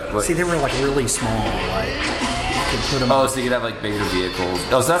like see, they were like really small. Like you could put them. Oh, so you could have like bigger vehicles.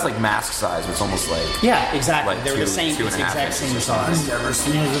 Oh, so that's like mask size. It's almost like exactly. Like they were the same, exact same size. I've never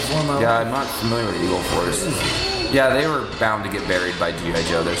seen it before. Yeah, I'm not familiar with Eagle Force. Yeah, they were bound to get buried by G.I.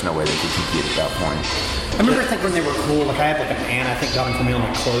 Joe. There's no way they could compete at that point. I remember thinking they were cool. Like I had like an aunt, I think, got them for me on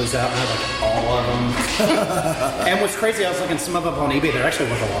my closeout, and I had like all of them. And what's crazy, I was looking some of them on eBay. They're actually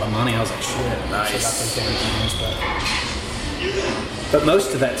worth a lot of money. I was like, shit, nice. I got those damn things, but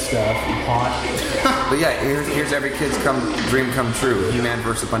most of that stuff, hot. But yeah, here's every kid's dream come true. He-Man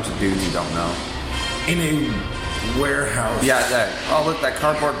versus a bunch of dudes you don't know. In a warehouse. Yeah, oh look, that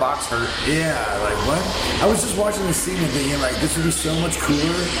cardboard box hurt. Yeah, like what? I was just watching the scene and thinking like this would be so much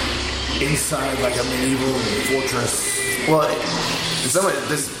cooler inside like a medieval fortress. Well,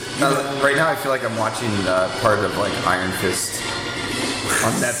 right now I feel like I'm watching part of like Iron Fist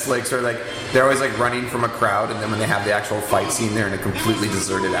on Netflix, or like they're always like running from a crowd, and then when they have the actual fight scene, they're in a completely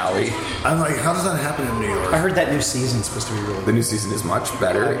deserted alley. I'm like, how does that happen in New York? I heard that new season's supposed to be really good. The new season is much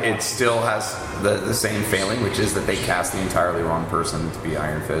better. It still has the same failing, which is that they cast the entirely wrong person to be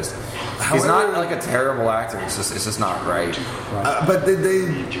Iron Fist. He's not like a terrible actor. It's just not right. But they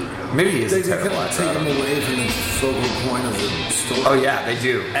maybe he is they a terrible kind of actor. take him away from the focal point of the story. Oh yeah, they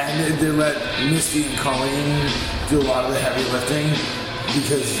do. And they let Misty and Colleen do a lot of the heavy lifting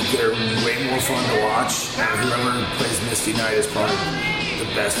because they're way more fun to watch. And whoever plays Misty Knight is probably the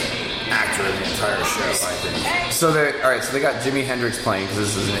best actor in the entire show, I think. So they got Jimi Hendrix playing because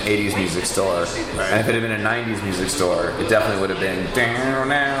this is an 80s music store. Right. And if it had been a 90s music store, it definitely would have been down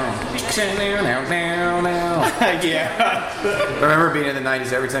now. Yeah. I remember being in the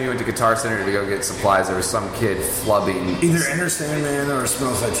 90s, every time you went to Guitar Center to go get supplies, there was some kid flubbing. Either Enter Sandman or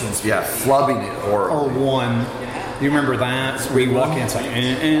Smells Like Teen Spirit. Yeah, flubbing it horribly. Or one. You remember that? Where you walk in, it's like,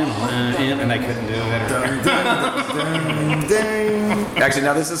 and they couldn't do it. Actually,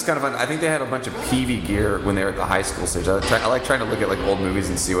 now this is kind of fun. I think they had a bunch of PV gear when they were at the high school stage. I like trying to look at like old movies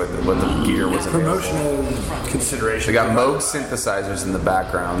and see what the gear was available. Promotional consideration. They got Moog synthesizers in the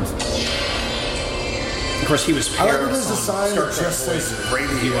background. Of course, he was I like Paris when there's a on sign Star that Trek just says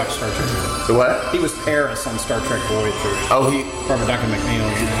Voyager. radio. You watch Star Trek. The what? He was Paris on Star Trek Voyager. Oh, he. Robert Duncan McNeil.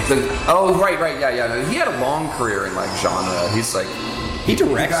 Right. Yeah. He had a long career in like genre. He's like. He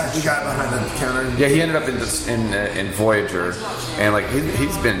directs. He got behind the counter. Yeah, he ended up in Voyager, and like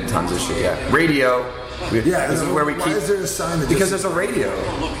he's been in tons of shit. Yeah, radio. Yeah, this is where we why keep. is there a sign that Because just, there's a radio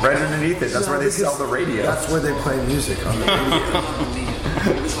right underneath it. That's where they sell the radio. That's where they play music on the radio.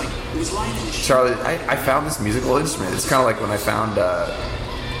 Charlie, I found this musical instrument. It's kind of like when I found.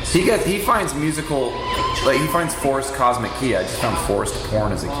 He finds musical, like he finds forced cosmic key. I just found forced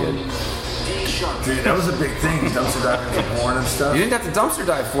porn as a kid. Dude, that was a big thing. Dumpster diving for porn and stuff. You didn't have to dumpster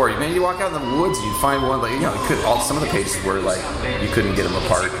dive for it. Man, you walk out in the woods, you'd find one. Like some of the pages were like you couldn't get them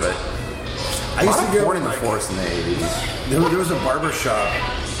apart, but. I used to go porn in the forest in the 80s. There was a barber shop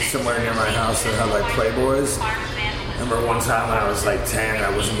somewhere near my house that had like Playboys. I remember one time when I was like 10 and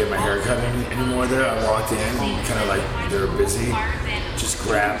I wasn't getting my hair cut anymore there. I walked in and kind of like they were busy. Just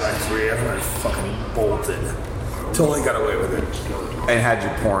grabbed like 3 of them and fucking bolted. Totally got away with it. And had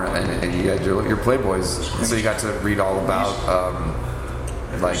your porn and you had your Playboys. And so you got to read all about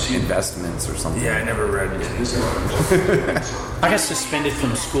like investments or something. Yeah, I never read it. I got suspended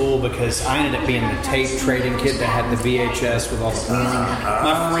from school because I ended up being the tape trading kid that had the VHS with all the porn.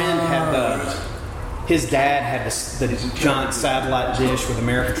 My friend had his dad had the giant satellite dish with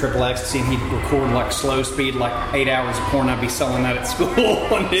American Triple Ecstasy, and he'd record like slow speed, like 8 hours of porn. I'd be selling that at school,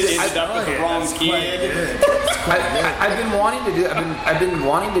 and it ended up with the wrong kid. I've been wanting to do. I've been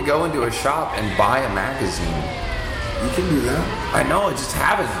wanting to go into a shop and buy a magazine. You can do that. I know, I just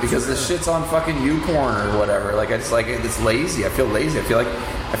haven't because this shit's on fucking YouPorn or whatever. Like it's lazy. I feel lazy. I feel like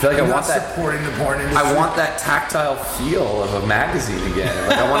I want that. Supporting the porn industry. I want that tactile feel of a magazine again.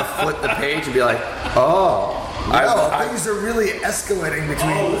 Like I want to flip the page and be like, oh. Things are really escalating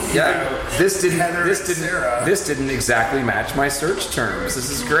between. This didn't exactly match my search terms. This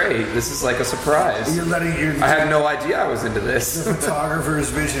is great. This is like a surprise. I had no idea I was into this. The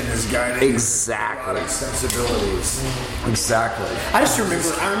photographer's vision is guiding exactly sensibilities. Exactly. I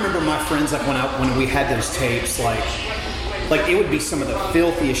remember my friends like when we had those tapes like it would be some of the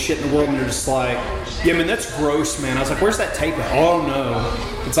filthiest shit in the world, and they're just like, yeah, man, that's gross, man. I was like, where's that tape at? Oh,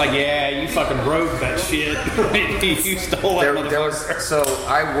 no. It's like, yeah, you fucking wrote that shit. You stole that So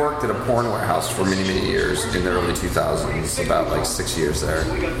I worked at a porn warehouse for many, many years in the early 2000s, about like 6 years there.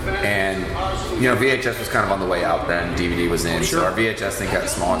 And, VHS was kind of on the way out then, DVD was in, so our VHS thing got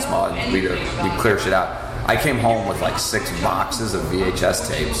small and we'd clear shit out. I came home with like 6 boxes of VHS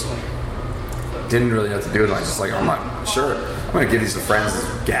tapes. Didn't really know what to do with them. I was just like, I'm not sure. I'm going to give these to friends as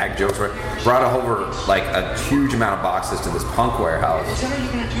gag jokes. Brought over like a huge amount of boxes to this punk warehouse.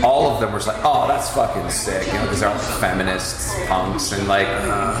 All of them were just like, oh, that's fucking sick. Because they're all like feminists, punks, and like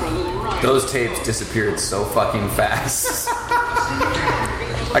those tapes disappeared so fucking fast.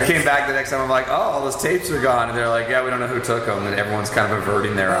 I came back the next time, I'm like, oh, all those tapes are gone. And they're like, yeah, we don't know who took them. And everyone's kind of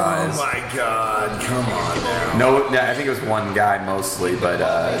averting their eyes. Oh my God, come on now. No, I think it was one guy mostly, but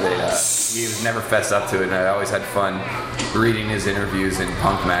he would never fess up to it. And I always had fun reading his interviews in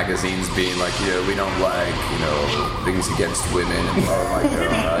punk magazines being like, we don't like, things against women. And blah, blah,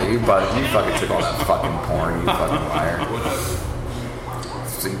 blah. You fucking took all that fucking porn, you fucking liar.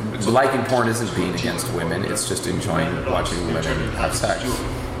 Liking porn isn't being against women, it's just enjoying watching women have sex.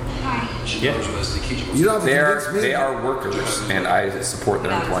 Yeah. You don't have to convince me. They are workers, and I support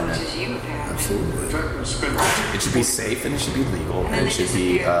their employment. Absolutely. It should be safe, and it should be legal, and it should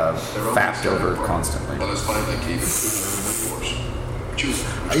be fapped over constantly. I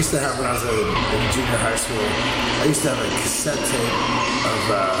used to have, when I was in junior high school, I used to have a cassette tape of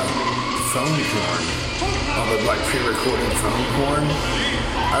phone porn. All the pre-recorded phone porn.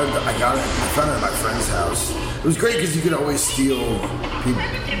 I got it. I found it at my friend's house. It was great because you could always steal,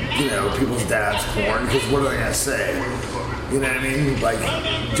 people's dad's porn. Because what are they gonna say? You know what I mean? Like,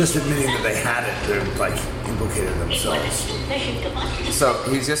 just admitting that they had it, they're like implicated themselves. So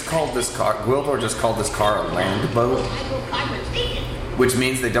he's just called this car. Gwildor just called this car a land boat, which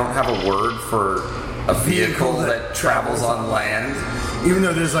means they don't have a word for a vehicle that travels on land. Even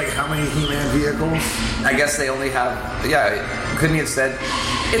though there's like how many He-Man vehicles? I guess they only have, couldn't he have said,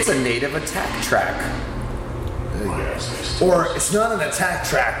 it's a native attack track? Or it's not an attack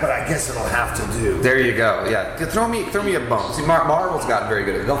track, but I guess it'll have to do. There you go. Yeah, throw me a bone. See, Marvel's gotten very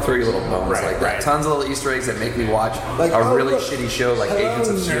good at it. They'll throw you little bones like that. Tons of little Easter eggs that make me watch a really shitty show like Agents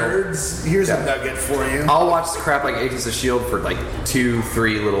of nerds. Here's a nugget for you. I'll watch crap like Agents of S.H.I.E.L.D. for like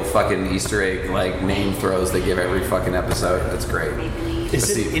 2-3 little fucking Easter egg like name throws they give every fucking episode. That's great.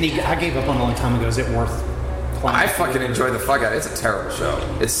 I gave up on a long time ago. Is it worth playing. I fucking enjoy the fuck out of it. It's a terrible show.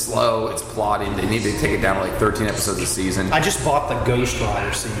 It's slow. It's plodding. They need to take it down to like 13 episodes a season. I just bought the Ghost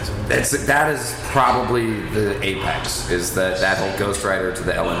Rider season. That is probably the apex. Is that whole Ghost Rider to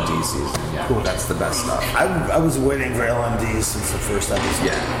the LMD season? Yeah, cool. That's the best stuff. I was waiting for LMD since the first episode.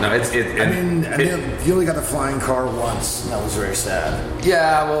 Yeah, no, you only got the flying car once, and that was very sad.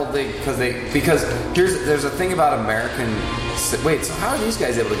 Yeah, well, because there's a thing about American. Wait, so how are these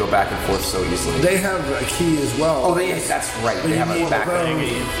guys able to go back and forth so easily? They have a key as well. Oh, that's right. They have a back.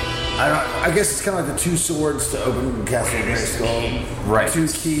 I guess it's kind of like the two swords to open Castle Grayskull. Right. Two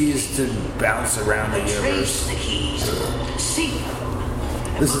keys to bounce around the universe.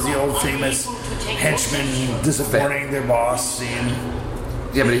 This is the old famous henchman disappointing their boss scene.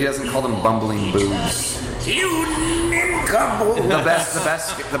 Yeah, but he doesn't call them bumbling boobs. You nincompoop!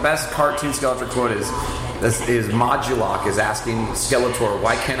 The best cartoon Skeletor quote is Modulok is asking Skeletor,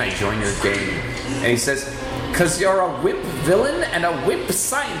 why can't I join your game? And he says, because you're a wimp villain and a wimp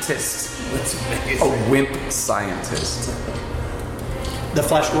scientist. That's amazing. A wimp scientist. The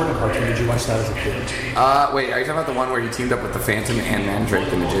Flash Gordon cartoon, did you watch that as a kid? Wait, are you talking about the one where he teamed up with the Phantom and Mandrake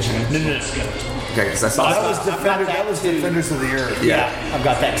the Magician? No. Okay, because I saw that was Defenders of the Earth. Yeah, I've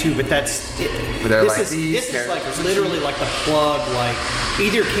got that too, but this is like literally like the plug, like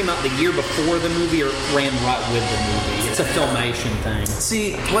either came out the year before the movie or ran right with the movie. It's a Filmation thing.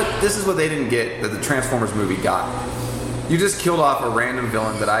 See, this is what they didn't get that the Transformers movie got. You just killed off a random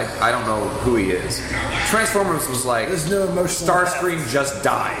villain that I don't know who he is. Transformers was like, there's no emotional Starscream just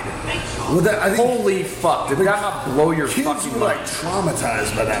died. Well, holy fuck! Did that not blow your kids fucking were mind? like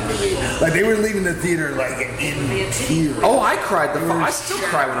traumatized by that movie. Like they were leaving the theater like in tears. Oh, I cried. I still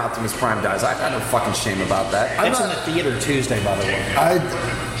cry when Optimus Prime dies. I got no fucking shame about that. It's in the theater Tuesday, by the way. I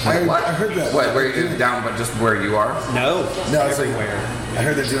heard that. What? Where you down, but just where you are? No, it's everywhere. I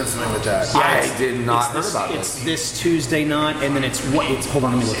heard they're doing something with that. I did not hear about this. It's this Tuesday night, and then it's hold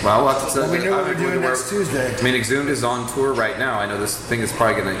on, let me look. Well, we'll have to we know what we're doing next Tuesday. I mean, Exhumed is on tour right now. I know this thing is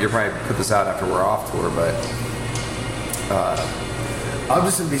probably you're probably put this out after we're off tour, but I'm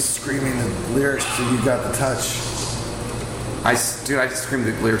just gonna be screaming the lyrics to "You Got the Touch." I scream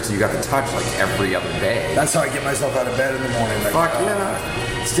the lyrics to "You Got the Touch" like every other day. That's how I get myself out of bed in the morning. Like, fuck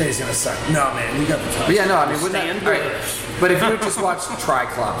yeah. Today's gonna suck. No, man, You Got the Touch. But yeah, no, I mean, but if you had just watched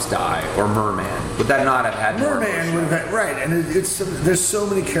Triclops die or Merman, would that not have had Merman would have had, right? And there's so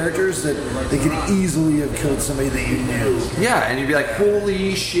many characters that they could easily have killed somebody that you knew. Yeah, and you'd be like,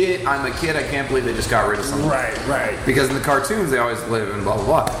 holy shit, I'm a kid, I can't believe they just got rid of someone. Right. Because in the cartoons they always live and blah blah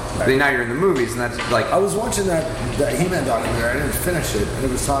blah. Right. But now you're in the movies, and that's like I was watching that He-Man documentary. I didn't finish it, and it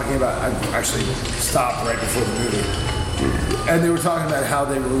was talking about. I actually stopped right before the movie, and they were talking about how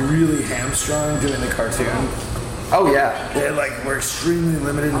they were really hamstrung doing the cartoon. Oh yeah, they were extremely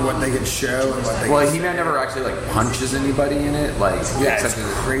limited in what they could show and what they. Well, He-Man never actually punches anybody in it. It's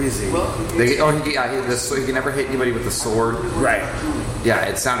crazy. He can never hit anybody with the sword. Right. Yeah,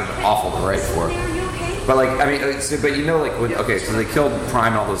 it sounded awful to write for. But so they killed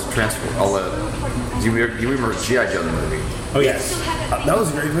Prime and all those do you remember G.I. Joe the movie? Oh yes, that was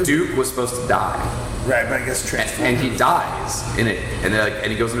a great movie. Duke was supposed to die. Right, but I guess and he dies in it,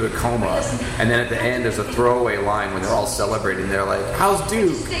 and he goes into a coma, and then at the end there's a throwaway line when they're all celebrating. They're like, "How's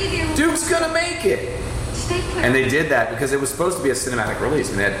Duke? Duke's gonna make it." And they did that because it was supposed to be a cinematic release,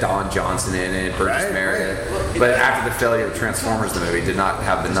 and they had Don Johnson in it, Burgess Meredith. Right. But after the failure of Transformers, the movie did not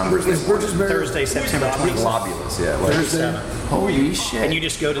have the numbers. Is Burgess Meredith Thursday, September 20th? Globulous, yeah. Thursday. Holy shit! And you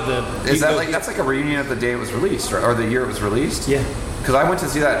just go to the. That's like a reunion of the day it was released, right? Or the year it was released? Yeah. Because I went to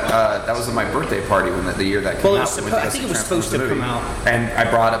see that. That was my birthday party when the year that came out. I think it was supposed to come out. And I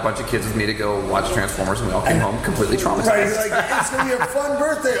brought a bunch of kids with me to go watch Transformers, and we all came home completely traumatized. Right, you're like, it's gonna be a fun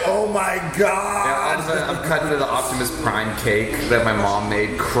birthday. Oh my god! Yeah, all of a sudden I'm cutting to the Optimus Prime cake that my mom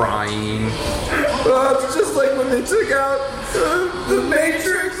made, crying. It's just like when they took out the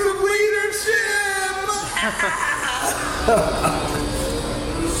Matrix of leadership.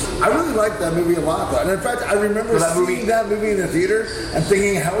 I really liked that movie a lot, though. And in fact, I remember seeing that movie in the theater and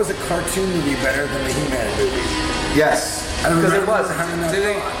thinking, how is a cartoon movie better than the He-Man movie? Yes. Because it was.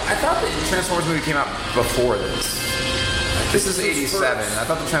 I thought the Transformers movie came out before this. This is 87. I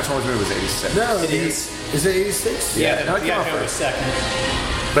thought the Transformers movie was 87. No, it is. Is it 86? Yeah, no, it came out for a second.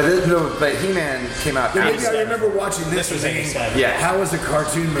 But He-Man came out. Yeah, maybe I remember watching this and thinking, how is a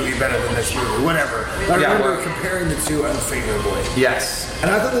cartoon movie better than this movie? Whatever. I remember comparing the two unfavorably. Yes. And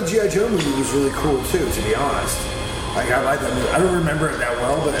I thought the G.I. Joe movie was really cool too, to be honest. I like that movie. I don't remember it that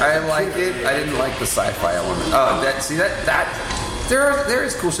well, but I like it. I didn't like the sci-fi element. There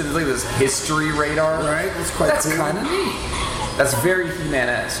is cool shit. There's like this history radar. Right. That's quite cool. That's kind of neat. That's very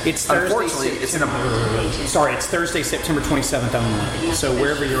He-Man-esque. It's Thursday, Unfortunately, it's in a... Sorry, it's Thursday, September 27th only. So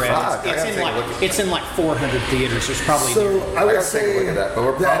wherever you're at, it's in like 400 theaters. There's probably... So I would gotta say take a look at that, but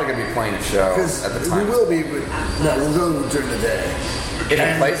we're probably going to be playing a show at the time. We will be, but no, we'll go during the day. It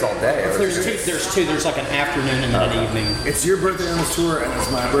plays all day. There's two. There's like an afternoon and then an evening. It's your birthday on this tour, and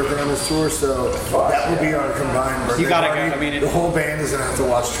it's my birthday on this tour, so that will be our combined birthday You gotta party. go. I mean, the whole band is gonna have to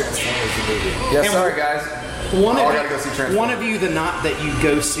watch Transformers the movie. Yeah, sorry guys. One gotta go see Transformers. One of you, the night that you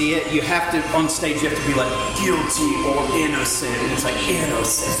go see it, you have to on stage. You have to be like guilty or innocent, and it's like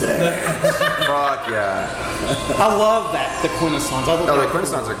innocent. Fuck yeah! I love that the Quintessons. The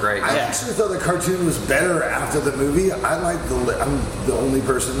Quintessons are great. I actually thought the cartoon was better after the movie. I like I'm the only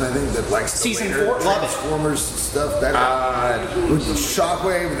person I think that likes the Season later 4, love it. Transformers stuff better. With the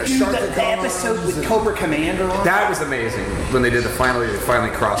Shockwave and the shark that the episode with Cobra Commander on That was amazing when they did they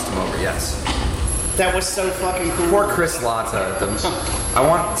finally crossed him over. Yes. That was so fucking cool. Poor Chris Latta. I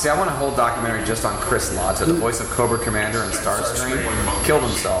want a whole documentary just on Chris Latta, the voice of Cobra Commander and Starscream. Killed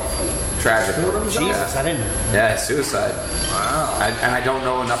himself. Tragic. Jesus, I didn't know. Yeah, suicide. Wow. And I don't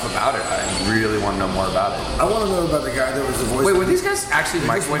know enough about it. I really want to know more about it. I want to know about the guy that was the voice. Wait, were these guys actually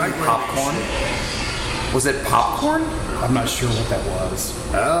microwaving popcorn? Was it popcorn? I'm not sure what that was.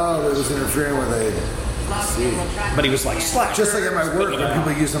 Oh, it was interfering with a... See. But he was like, slack. Just like at my work, when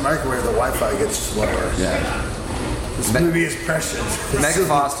people use the microwave, the Wi-Fi gets slower. Yeah. This movie is precious. Meg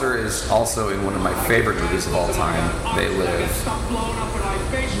Foster is also in one of my favorite movies of all time, They Live.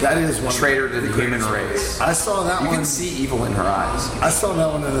 That is one. Traitor to the human race. I saw that one. You can see evil in her eyes. I saw that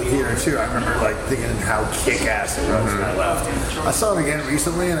one in the theater too. I remember like thinking how kick-ass it was when I left. I saw it again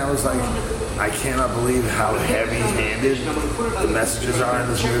recently, and I was like, I cannot believe how heavy-handed the messages are in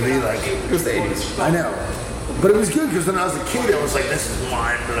this movie. Like, it was the 80s. I know. But it was good because when I was a kid, I was like, this is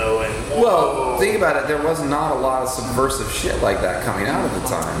mind-blowing. Well, think about it. There was not a lot of subversive shit like that coming out at the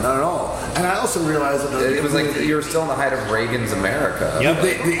time. Not at all. And I also realized that it was like you were still in the height of Reagan's America. Yep.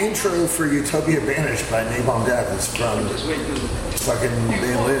 The intro for Utopia Banished by Napalm Death is from fucking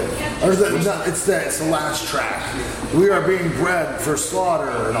They Live. Or it's the last track. We are being bred for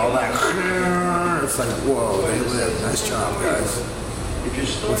slaughter and all that. It's like, whoa, They Live. Nice job, guys.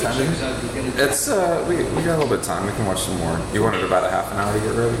 What's happening? It's we got a little bit of time. We can watch some more. You wanted about a half an hour to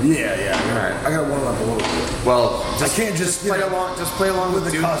get ready? Yeah. I got to warm up a little bit. Well, I can't just play along. Just play along with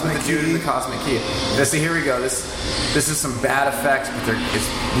the Cosmic Dude and the Cosmic Key. Now, see, here we go. This is some bad effects, but it's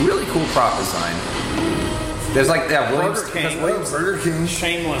really cool prop design. There's like Burger King,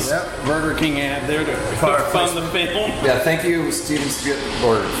 shameless. Yep. Burger King ad there to fund the film. Yeah, thank you, Steven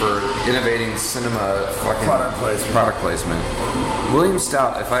Spielberg, for innovating cinema fucking product placement. William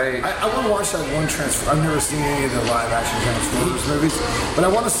Stout. I want to watch that one I've never seen any of the live action Transformers movies, but I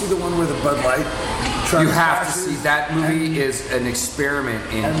want to see the one where the Bud Light. You have to see that movie. Is an experiment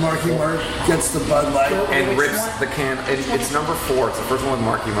in. And Marky Mark gets the Bud Light and rips the can. It's number 4. It's the first one with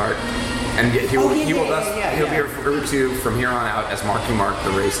Marky Mark. And he'll be referred to from here on out as Marky Mark, the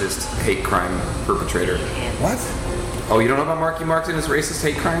racist hate crime perpetrator. What? Oh, you don't know about Marky Mark and his racist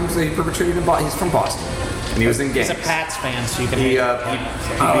hate crimes that he perpetrated in Boston? He's from Boston. And he was in gangs. He's a Pats fan, so you can... He beat up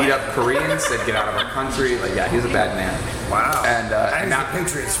Koreans, said get out of our country. Like, yeah, he's a bad man. Wow. And now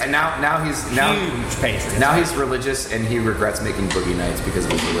Patriots. And now he's huge Patriots. Now he's religious, and he regrets making Boogie Nights because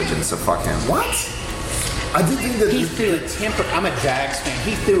of his religion. So fuck him. What? I did think that he threw a temper. I'm a Jags fan.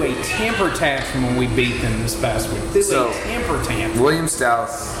 He threw a temper tantrum when we beat them this past week. Threw a temper tantrum. William Stout,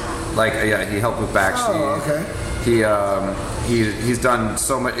 he helped with Bakshi. Oh, okay. He's done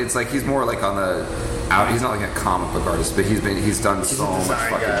so much. It's like he's more like on the out. He's not like a comic book artist, but he's done so much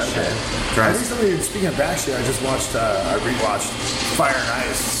fucking shit. Recently, speaking of Bakshi, I just watched. I rewatched Fire and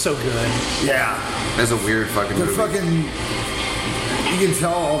Ice. So good. Yeah. It's a weird fucking movie. You can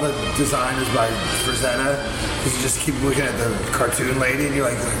tell all the design is by Frazetta because you just keep looking at the cartoon lady and you're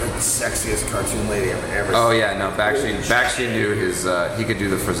like, the sexiest cartoon lady I've ever seen. Oh yeah, no, Bakshi knew his, he could do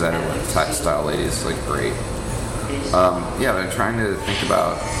the Frazetta style ladies, like great. Yeah, but I'm trying to think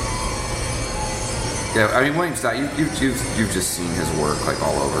about, yeah, I mean, William Stout, you've just seen his work like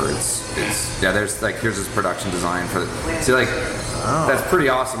all over. There's like, here's his production design for, see like, that's pretty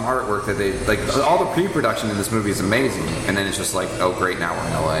awesome artwork that they, like, all the pre-production in this movie is amazing, and then it's just like, oh great, now we're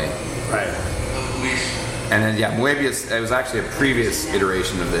in LA. Right. And then, yeah, Moebius, it was actually a previous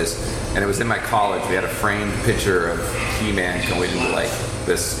iteration of this, and it was in my college. We had a framed picture of He-Man going into, like,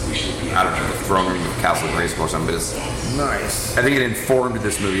 this, I don't know, the throne room of Castle Grayskull or something, but it's... Nice. I think it informed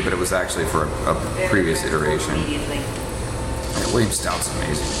this movie, but it was actually for a previous iteration. Yeah, William Stout's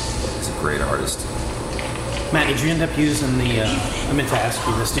amazing. He's a great artist. Matt, did you end up using the, I meant to ask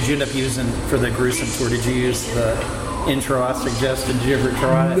you this, did you end up using, for the gruesome tour, did you use the intro I suggested? Did you ever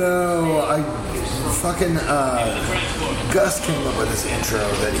try it? No, fucking Gus came up with this intro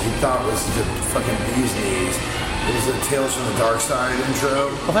that he thought was the fucking bee's knees. It was the Tales from the Dark Side intro.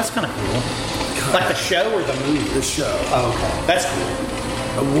 Well, that's kind of cool. Like the show or the movie? The show. Oh, okay. That's cool.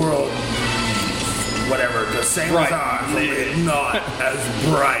 A world, whatever, the same as ours, only not as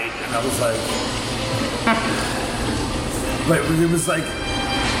bright. And I was like, but it was like,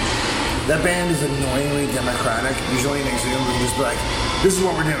 that band is annoyingly democratic. Usually in Exhumed, we just be like, this is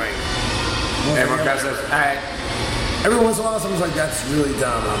what we're doing. Everyone kind of says, all right. Every once in a while, someone's like, that's really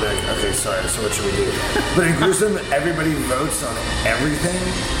dumb. I'll be like, okay, sorry, so what should we do? But in Gruesome, everybody votes on everything.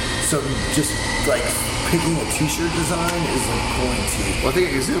 So just like picking a t-shirt design is like pulling teeth. Well, I think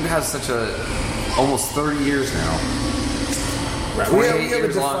Exhumed has such almost 30 years now. Right. We have a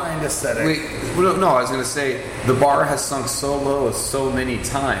defined aesthetic. No, I was going to say, the bar has sunk so low so many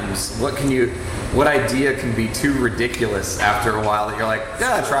times. What idea can be too ridiculous after a while that you're like,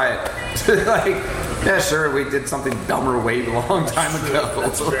 yeah, try it. Like, yeah, sure, we did something dumber way a long time ago.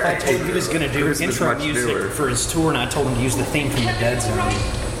 I told him he was going to do intro music for his tour, and I told him to use the theme from the Dead Zone.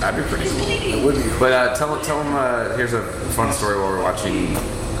 That'd be pretty cool. It would be. But tell him, here's a fun story while we're watching.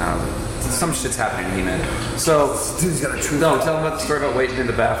 Some shit's happening in He-Man. So, dude's got a truth. No, tell him about the story about waiting in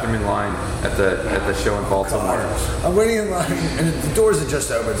the bathroom in line at the show in Baltimore. I'm waiting in line, and the doors had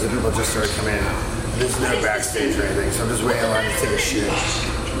just opened, so people just started coming in. There's no backstage or anything, so I'm just waiting in line to take a shit.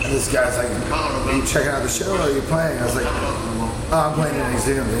 And this guy's like, are you checking out the show, or are you playing? I was like, oh, I'm playing in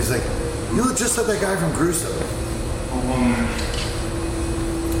Exhumed. And he's like, you look just like that guy from Gruesome.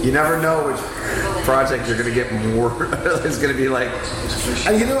 You never know which project you're going to get more. It's going to be like...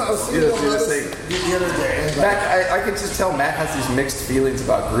 And you know, I was thinking about this the other day. Matt, I could just tell Matt has these mixed feelings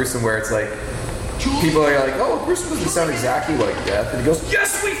about Gruesome, where it's like, people are like, oh, Gruesome doesn't sound exactly like Death. And he goes,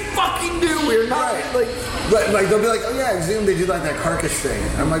 yes, we fucking do. We're not. Like they'll be like, oh yeah, Exhumed, they do like that Carcass thing.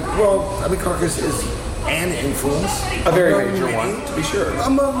 And I'm like, well, I mean, Carcass is an influence. A very major one, to be sure.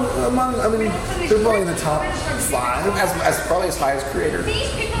 Among, I mean, they're probably in the top 5. As probably as high as Creator.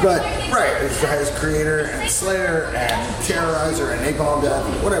 But, right, it's the highest Creator, and Slayer, and Terrorizer, and Napalm Death,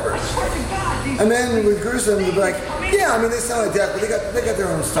 whatever. And then with Gruesome, they'll be like, yeah, I mean, they sound like Death, but they got their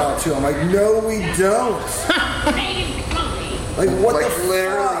own style too. I'm like, no, we don't. Like, what like the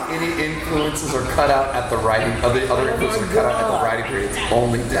literally fuck? any influences are cut out at the writing. Other influences are cut out at the writing period. It's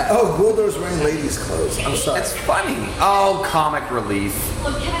only Death. Oh, Gwildor's wearing ladies' clothes. I'm sorry. It's funny. Oh, comic relief.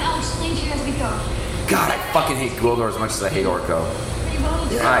 Look, Kevin, I'll explain to you as we go. God, I fucking hate Gwildor as much as I hate Orko.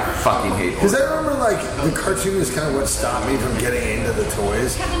 Yeah. I fucking hate Because Orko. I remember, like, the cartoon is kind of what stopped me from getting into the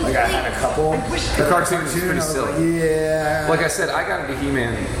toys. Like, I had a couple. The cartoon was pretty silly. Like, yeah. Like I said, I got into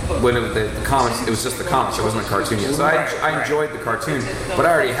He-Man when it was the comics. It was just the comics. It wasn't a cartoon yet. So I enjoyed the cartoon, but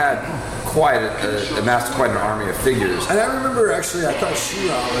I already had amassed quite an army of figures. And I remember, actually, I thought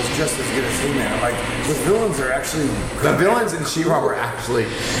She-Ra was just as good as He-Man. I'm like, the villains are actually... The villains in She-Ra were actually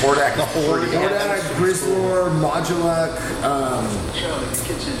Hordak. Hordak, Grizzlord, Modulak,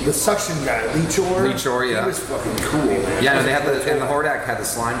 the suction guy, Leechor. Leechor, yeah. He was fucking cool, man. Yeah, and the Hordak had the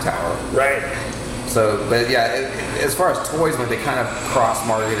slime tower. Right. So, but yeah, as far as toys went, they kind of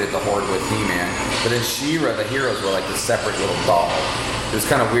cross-marketed the Horde with He-Man. But in She-Ra, the heroes were like the separate little doll. It was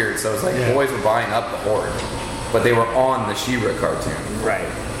kind of weird. So it was like boys were buying up the Horde, but they were on the She-Ra cartoon. Right.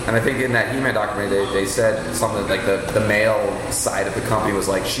 And I think in that He-Man documentary, they said something like the male side of the company was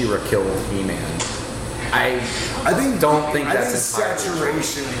like, She-Ra killed He-Man. I don't think that's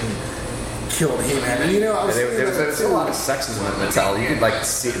saturation killed He-Man. And you know, I was there's a lot of sexism in Mattel. You could like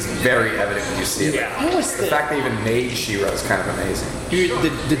see it's very evident when you see it. Yeah. The fact they even made She-Ra is kind of amazing.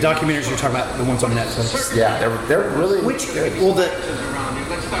 The documentaries you're talking about, the ones on Netflix. Yeah, they're really good. Well,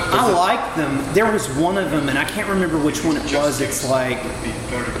 I like them. There was one of them, and I can't remember which one it was. It's like,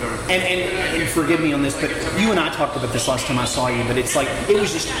 and forgive me on this, but you and I talked about this last time I saw you. But it's like it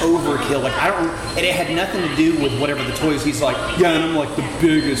was just overkill. Like and it had nothing to do with whatever the toys. He's like, yeah, and I'm like the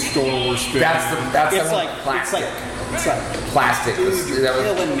biggest Star Wars fan. It's like Plastic. Dude,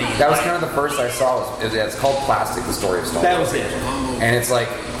 that was kind of the first I saw. It's called Plastic: The Story of Star Wars. That was it. And it's like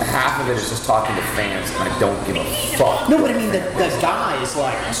half of it is just talking to fans, and I don't give a fuck. No, but I mean the guy is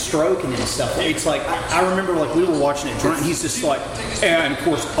like stroking himself. It's like I remember like we were watching it drunk. He's just like, and of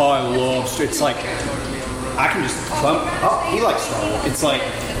course I love. It's like I can just bump. Oh, he likes Star Wars. It's like.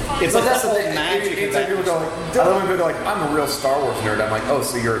 It's like that's the the whole thing. magic. It's like people go like, I don't even go like, I'm a real Star Wars nerd. I'm like, oh,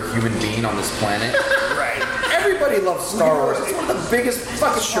 so you're a human being on this planet? Right. Everybody loves Star Wars. It's one of the biggest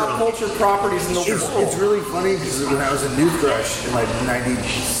fucking pop culture properties in the world. It's really funny because when I was in New Thrush in like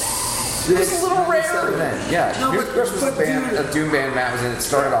 96, It was a little rare then. Yeah, Nuclear Thrust was a Doom band Matt was in. It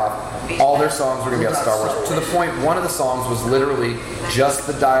started off, all their songs were going to be about Star Wars. To the point, one of the songs was literally just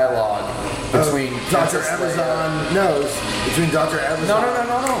the dialogue between Dr. Amazon knows. Between Dr. Amazon.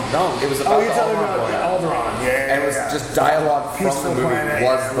 No. It was about you're talking about Alderaan. Yeah. And it was just dialogue from the movie. Planet.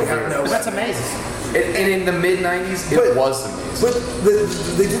 Was the lyrics. That's amazing. And in the mid '90s, it was amazing. But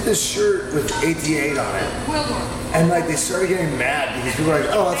they did this shirt with 88 on it, and like they started getting mad because people were like,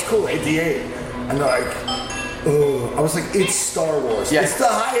 "Oh, that's cool, 88," and they're like, "Oh," I was like, "It's Star Wars. Yeah. It's the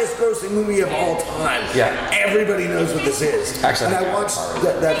highest-grossing movie of all time. Yeah, everybody knows what this is." Actually, and I watched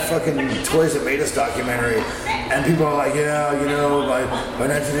that fucking Toys That Made Us documentary, and people are like, "Yeah, you know, by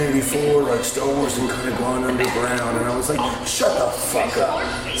 1984, like Star Wars had kind of gone underground," and I was like, "Shut the fuck up!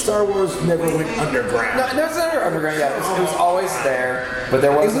 Star Wars never went underground." No, it was never underground. Yeah, it was always there, but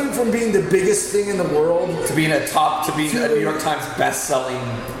there was. It went from being the biggest thing in the world to being a New York Times best-selling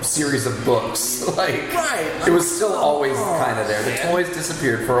series of books. Like, right. It was still always kind of there. The toys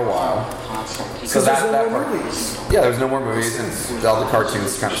disappeared for a while. So there's no more movies. Yeah, there's no more movies, and all the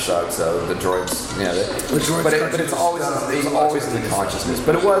cartoons kind of suck. So the droids, the droids. But it's always in the consciousness.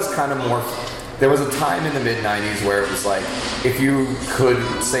 But it was kind of more. There was a time in the mid '90s where it was like, if you could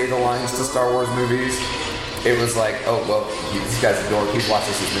say the lines to Star Wars movies, it was like, oh well, this guy's a dork. He's watched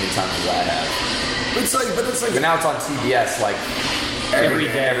this as many times as I have. But it's like. But now it's on TBS, like. Every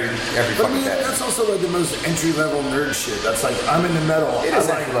fucking day. That's also like the most entry-level nerd shit. That's like, I'm into metal. It is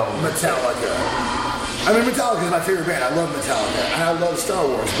like entry-level Metallica. I mean, Metallica is my favorite band. I love Metallica. And I love Star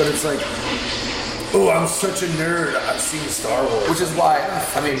Wars. But it's like, oh, I'm such a nerd. I've seen Star Wars. Which is why,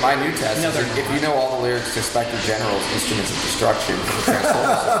 I mean, my new test is if you know all the lyrics to Spectre General's Instruments of Destruction for the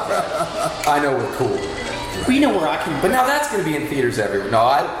Transformers, I know we're cool. We know where I can... But now that's going to be in theaters everywhere. No,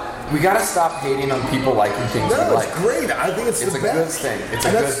 we gotta stop hating on people liking things we like. It's great. I think it's the best. Good thing. It's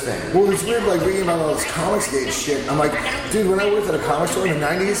a good thing. Well, it's weird, like reading about all this Comicsgate shit. I'm like, dude, when I worked at a comic store in the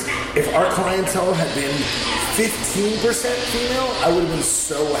 '90s, if our clientele had been 15% female, I would have been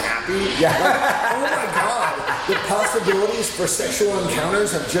so happy. Yeah. Like, oh my god, the possibilities for sexual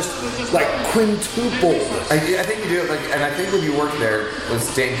encounters have just like quintupled. I think you do it like, and I think when you worked there, was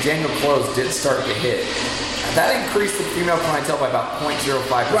Daniel Close did start to hit. That increased the female clientele by about 0.05%,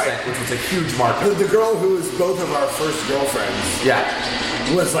 which was a huge market. The girl who was both of our first girlfriends,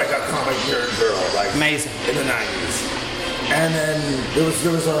 was like a comic nerd girl, like amazing in the '90s. And then there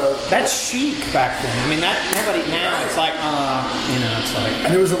was a that's chic back then. I mean, that nobody now. It's like it's like.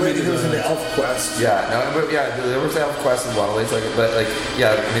 And there was a lady who was into ElfQuest. Yeah, there was ElfQuest and Waddle. It's like, but like,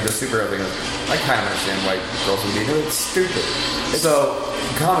 yeah, I mean, the superhero thing. I kind of understand why girls would be into it. It's stupid. So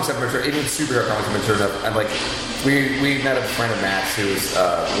comics have matured. Even superhero comics have matured up. And like, we met a friend of Matt's who was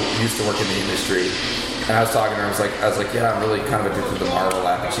used to work in the industry. And I was talking to her, I was like, yeah, I'm really kind of addicted to the Marvel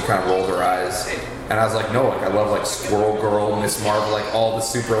app. And she kind of rolled her eyes. And I was like, no, like I love like Squirrel Girl, Miss Marvel, like all the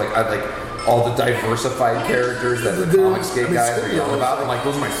super, like I like all the diversified characters that the Comicsgate guys are yelling about. I'm like,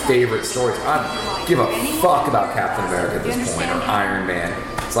 those are my favorite stories. I don't give a fuck about Captain America at this point or Iron Man.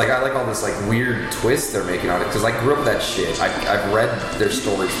 It's like I like all this like weird twist they're making on it because I grew up with that shit. I've read their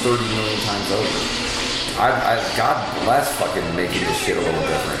stories 30 million times over. God bless fucking making this shit a little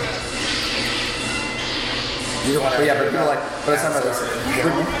different. But yeah, but like, by the time I was,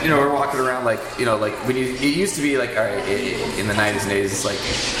 we're walking around like, like when it used to be like, all right, in the 90s and 80s, it's like,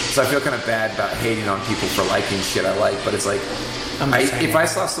 so I feel kind of bad about hating on people for liking shit I like, but it's like, if I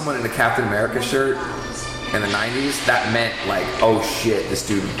saw someone in a Captain America shirt in the 90s, that meant like, oh shit, this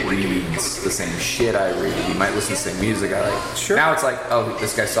dude reads the same shit I read. He might listen to the same music I like. Sure. Now it's like, oh,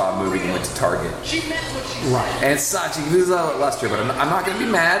 this guy saw a movie and went to Target. Right. And it sucks. You lose a lot of luster, but I'm not going to be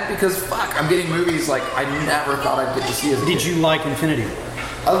mad because fuck, I'm getting movies like I never thought I'd get to see as a Did you like Infinity War?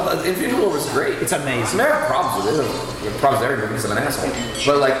 Infinity War was great. It's amazing. I have problems with it. The problems there because I'm an asshole.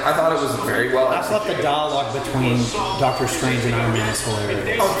 But like, I thought it was very well. I thought the dialogue between Doctor Strange and Iron Man is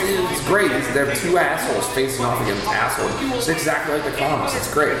hilarious. Oh, dude, it's great. They're two assholes facing off against assholes. It's exactly like the comics.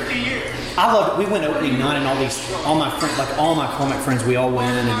 It's great. I loved it. We went opening night, and all my friends, like all my comic friends, we all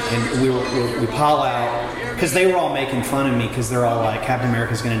went in and we pile out because they were all making fun of me because they're all like, Captain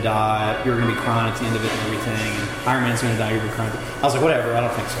America's going to die, you're going to be crying at the end of it and everything, and Iron Man's going to die, you're going to be crying. I was like, whatever, I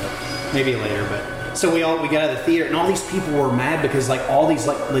don't think so. Maybe later, but so we got out of the theater, and all these people were mad because like all these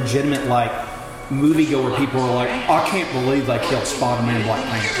like legitimate like moviegoer people were like, I can't believe they killed Spider-Man and Black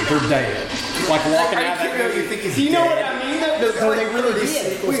Panther. They're dead. Like walking out that movie. Do you know what I mean? No, they really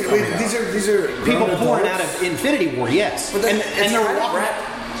did. Wait, these are people pouring out of Infinity War, yes. But then, and they're walking out.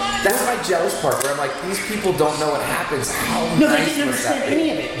 That's my jealous part, where I'm like, these people don't know what happens. How No, nice they didn't was understand that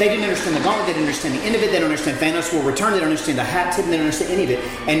any of it. They didn't understand the gauntlet. They didn't understand the end of it. They don't understand Thanos will return. They don't understand the hat tip. They don't understand any of it.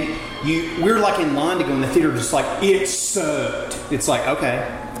 And we're like in line to go in the theater, just like, it sucked. It's like, okay.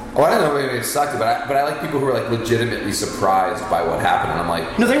 Oh, I don't know if it sucked, but I like people who are like legitimately surprised by what happened. And I'm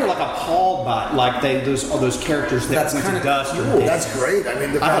like, no, they were like appalled by like all those characters that went to dust. Cool. That's great. I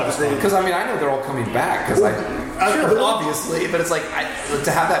mean, because I know they're all coming back. Because sure, obviously, but it's like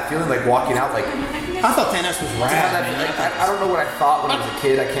to have that feeling, like walking out, like I thought Thanos was rad. I don't know what I thought when I was a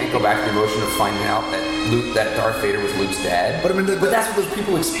kid. I can't go back to the emotion of finding out that Darth Vader was Luke's dad. But I mean, but that's what those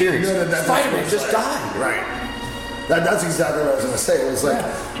people experience. Spider-Man just died. Right. That's exactly what I was going to say. It was like,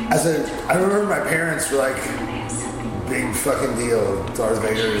 I remember my parents were like, big fucking deal. Darth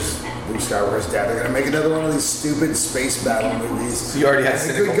Vader's Luke Skywalker's dad. They're going to make another one of these stupid space battle movies. So you already had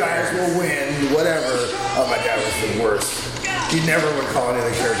the good guys will win, whatever. Oh, my dad was the worst. He never would call any of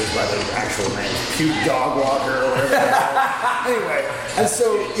the characters by their actual names. Cute dog walker or whatever. Anyway, and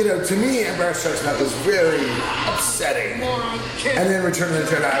so, to me, Empire Strikes Back was very upsetting. And then Return of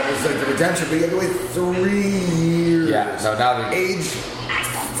the Jedi was like the redemption, but you had to wait 3 years. Yeah, no, now age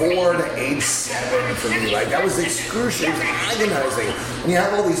 4 to age 7 for me. Like, that was excruciating. It was agonizing. And you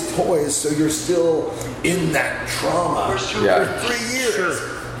have all these toys, so you're still in that trauma for 3 years. Sure.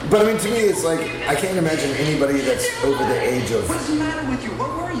 But I mean, to me, it's like, I can't imagine anybody that's over the age of... What's the matter with you?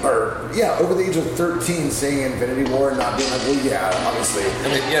 What were you? Over the age of 13 seeing Infinity War and not being like, well, yeah, obviously. I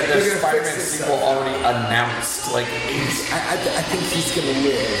mean, the Spider-Man sequel already announced. Like, I think he's going to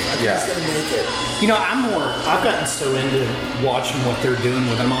live. I think he's going to make it. I've gotten so into watching what they're doing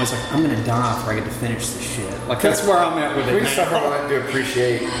with it. I'm always like, I'm going to die before I get to finish this shit. Like, that's where I'm at with it. We suffer to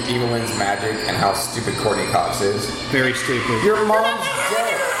appreciate Evelyn's magic and how stupid Courtney Cox is. Very stupid. Your mom's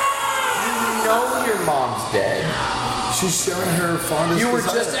dead. You know your mom's dead. She's showing her fondness. You were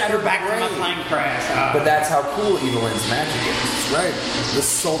just at her back from a plane crash. But that's how cool Evelyn's magic is. Right. The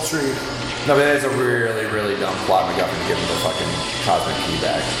sultry. No, but that is a really, really dumb plot MacGuffin to give him the fucking cosmic key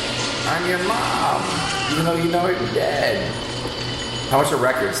back. I'm your mom. Even though you know you're dead. How much are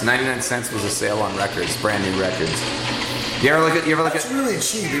records? 99 cents was a sale on records. Brand new records. You ever look at? That's really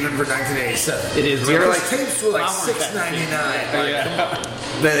cheap, even for 1987. It is. Tapes were like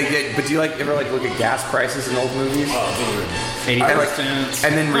 $6.99. But do you ever look at gas prices in old movies? Oh, dude. 80 cents.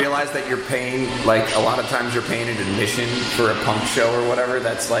 And then realize that you're paying, a lot of times you're paying an admission for a punk show or whatever.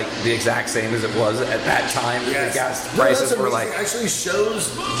 That's the exact same as it was at that time. Yes. The gas prices were Actually,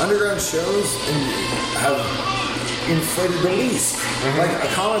 underground shows, have inflated the least. Mm-hmm. Like a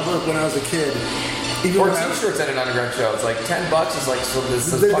comic book when I was a kid. Or t-shirts at an underground show. It's like $10 is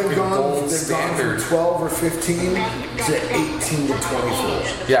this fucking gold standard. They've gone from 12 or 15 to 18 to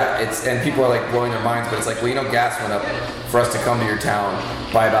 24. Yeah, and people are blowing their minds, but it's gas went up for us to come to your town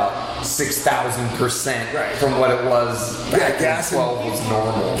by about 6,000% from what it was back when 12 was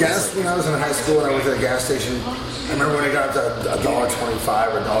normal. Gas when I was in high school and I went to a gas station, I remember when it got to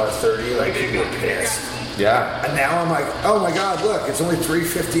 $1.25 or $1.30, people were pissed. Yeah. And now I'm like, oh my God, look, it's only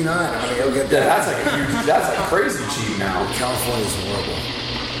 $3.59. I'm gonna go get that. Yeah, that's crazy cheap now. California's horrible.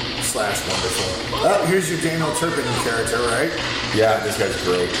 / wonderful. Oh, here's your Daniel Turpin character, right? Yeah, this guy's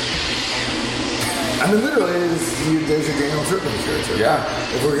great. I mean, literally, there's your Daniel Turpin character. Yeah.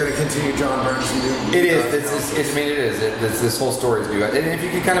 If we're gonna continue John Burns and do it is. This whole story is new, and if you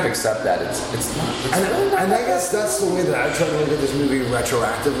can kind of accept that, it's not. And I guess that's the way that I try to look at this movie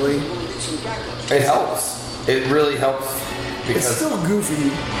retroactively. It helps. It really helps because it's still goofy.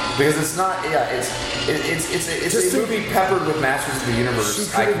 Because it's not. Yeah, it's a movie peppered with Masters of the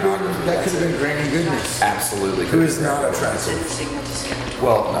Universe iconography. That could have been Granny Goodness. Absolutely. Who is not attractive.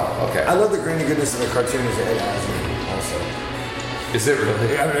 Well, no. Okay. I love the Granny Goodness in the cartoon as Ed Asner also. Is it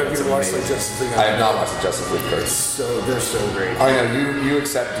really? I don't know if you've watched Justice League. I have not watched the Justice League cartoons. So they're so great. I know you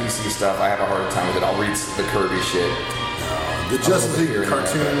accept DC stuff. I have a hard time with it. I'll read the Kirby shit. The Justice League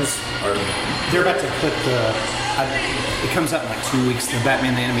cartoons are. They're about to put it comes out in 2 weeks. The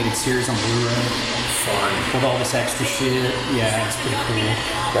Batman the Animated Series on Blu-ray. Fun. With all this extra shit. Yeah, it's pretty cool.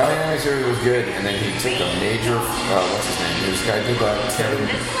 Batman the Animated Series was good, and then he took a major. What's his name? This guy did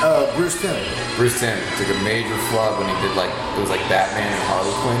Bruce Timm. Bruce Timm took a major flub when he did it was Batman and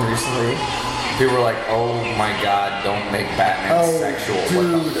Harley Quinn recently. People were like, oh my God, don't make Batman sexual.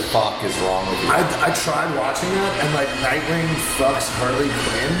 Dude. What the fuck is wrong with you? I tried watching it, and Nightwing fucks Harley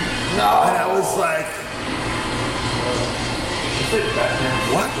Quinn. No. And I was like,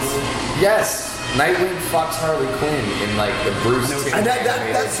 what? Yes. Nightwing fucks Harley Quinn in the Bruce Timm. And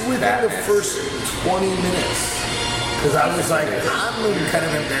that's within the first 20 minutes. Because I was like, I'm kind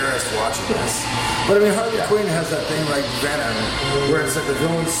of embarrassed watching this. But I mean, Harley Quinn has that thing like Venom, where it's like the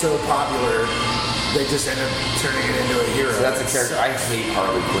villain's so popular, they just end up turning it into a hero. So that's a character. I hate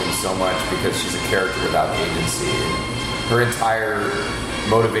Harley Quinn so much because she's a character without agency. Her entire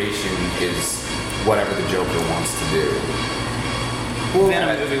motivation is whatever the Joker wants to do. Well,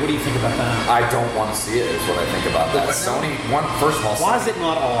 Venom movie, what do you think about that? I don't want to see it, is what I think about that. Sony, first of all, why is it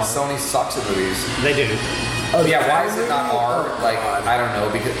not R? Sony sucks at movies. They do. Oh yeah, why is it not R? Like, I don't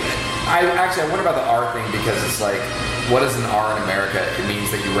know, because I wonder about the R thing, because it's like, what is an R in America? It means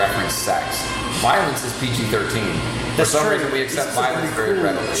that you reference sex. Violence is PG-13. For some reason, we accept violence very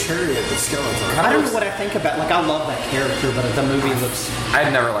readily. Chariot, the skeleton. I don't know what I think about. Like, I love that character, but the movie looks.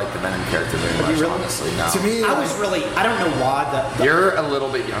 I've never liked the Venom character very much. Really? Honestly, no. To me, I was really. I don't know why. You're a little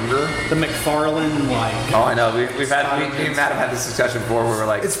bit younger. The McFarlane, like. Oh, I know. Me and Matt have had this discussion before, where we're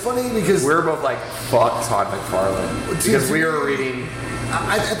like, it's funny because we're both like, fuck Todd McFarlane, because we were reading.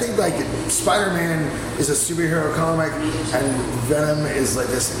 I think like Spider-Man is a superhero comic, and Venom is like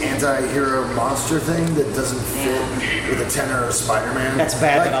this anti-hero monster thing that doesn't fit with the tenor of Spider-Man. That's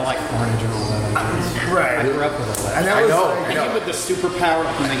bad that I like Carnage and all that. Right. I grew up with all that. I know. Even with the superpower,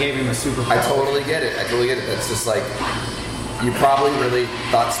 when they gave him the superpower. I totally get it. That's just like, you probably really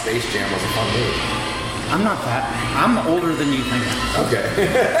thought Space Jam was a fun movie. I'm not that. I'm older than you think. Okay.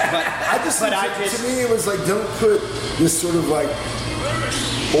 To me, it was like, don't put this sort of like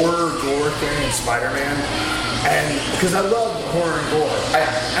horror gore thing in Spider-Man, and because I love horror and gore,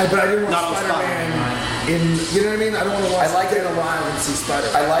 but I didn't want Spider-Man in. You know what I mean? I don't want to watch Dead Alive and see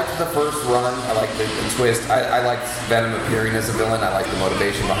Spider-Man. I liked the first run. I liked the twist. I liked Venom appearing as a villain. I liked the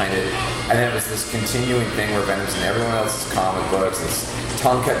motivation behind it, and then it was this continuing thing where Venom's in everyone else's comic books. His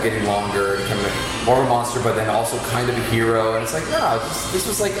tongue kept getting longer, becoming more of a monster, but then also kind of a hero. And it's like, no, this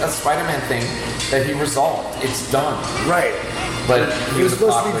was like a Spider-Man thing that he resolved. It's done. Right. But he was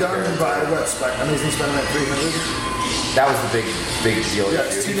supposed to be done by what? Amazing Spider-Man 300? That was the big deal. Yeah,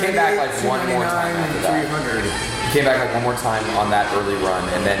 he came back like one more time after that. 300. He came back like one more time on that early run,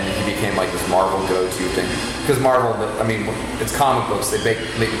 and then he became like this Marvel go-to thing. Because Marvel, I mean, it's comic books. They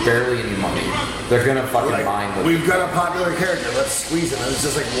make barely any money. They're gonna fucking mine. We've got a popular character. Let's squeeze him. It's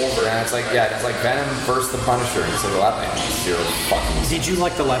just like Wolverine. And it's like, yeah, it's like Venom versus the Punisher. And so that makes zero fucking sense. Did you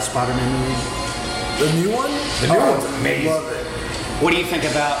like the last Spider-Man movie? The new one? The new one's amazing. I love it. What do you think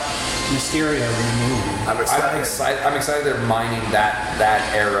about Mysterio in the movie? I'm excited they're mining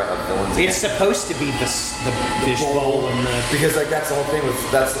that era of villains. It's supposed to be the fishbowl and the... Because like that's the whole thing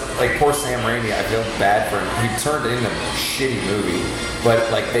that's like poor Sam Raimi. I feel bad for him. He turned it into a shitty movie, but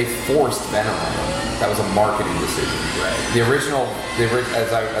like they forced Venom on him. That was a marketing decision. Right. The original, as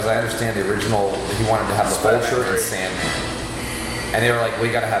I understand, the original, he wanted to have the Vulture and Sandman. And they were like, we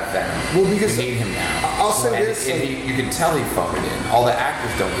gotta have Venom. Well, because we need him now. I'll say this. And you can tell he phoned it in. All the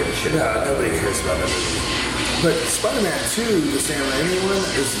actors don't give a shit about that. Nobody cares about that movie. But Spider-Man 2, the Sam Raimi one,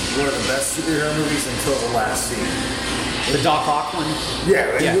 is one of the best superhero movies until the last scene. The Doc Ock one?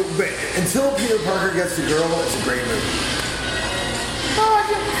 Yeah. But until Peter Parker gets the girl, it's a great movie. Oh,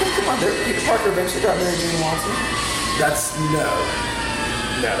 come on. Peter Parker eventually got married to Jane Watson. That's no.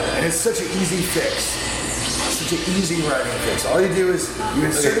 And it's such an easy fix. Such an easy writing fix. All you do is you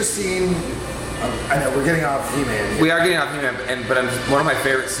insert a scene. I know we're getting off He-Man. We are getting off He-Man, but one of my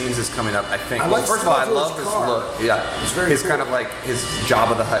favorite scenes is coming up. I think. First of all, I love his look. Yeah, it's very his cool. kind of like his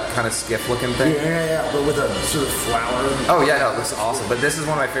Jabba the Hutt kind of skiff looking thing. Yeah, but with a sort of flower. Oh yeah, no, it looks awesome. But this is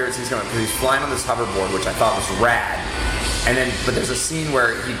one of my favorite scenes coming up because he's flying on this hoverboard, which I thought was rad. And then, but there's a scene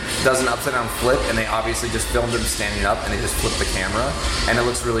where he does an upside down flip, and they obviously just filmed him standing up, and they just flip the camera, and it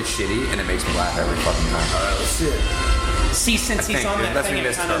looks really shitty, and it makes me laugh every fucking time. All right, let's see it. See, since he's on that thing,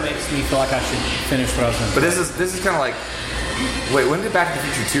 it kind of makes me feel like I should finish what I was going to But this is kind of like, wait, when did Back to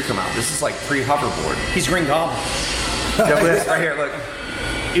the Future 2 come out? This is like pre-hoverboard. He's Green Goblin. Yeah, but right here, look.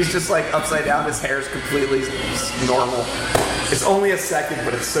 He's just like upside down. His hair is completely normal. It's only a second,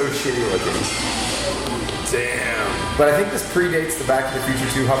 but it's so shitty looking. Damn. But I think this predates the Back to the Future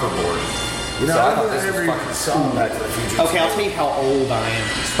 2 hoverboard. You know, so I thought this was fucking saw Back to the Future. Okay, I'll tell you how old I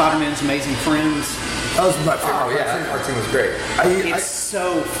am. Spider-Man's Amazing Friends. That was my favorite. Oh yeah, that cartoon was great. It's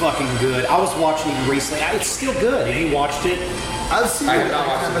so fucking good. I was watching it recently. It's still good. Have you watched it? I've seen it.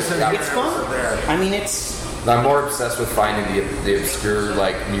 It's fun. I mean, I'm more obsessed with finding the obscure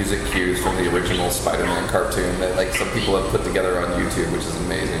like music cues from the original Spider-Man cartoon that like some people have put together on YouTube, which is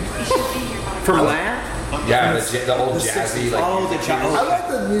amazing. From that? Yeah, the old jazzy like. Oh, the I like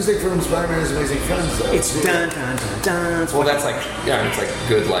the music from Spider-Man's Amazing Friends though. It's dun dun dun dun. Well, that's like it's like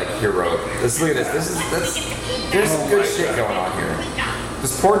good like heroic. Look at this. There's some good shit going on here.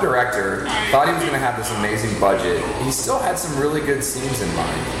 This poor director thought he was going to have this amazing budget. He still had some really good scenes in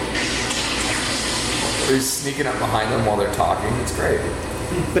mind. He's sneaking up behind them while they're talking. It's great.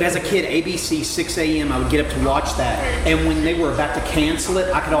 But as a kid, ABC 6 a.m. I would get up to watch that, and when they were about to cancel it,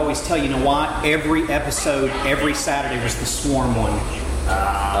 I could always tell, you know what? Every episode, every Saturday was the Swarm one.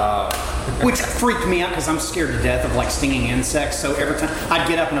 Which freaked me out because I'm scared to death of like stinging insects. So every time I'd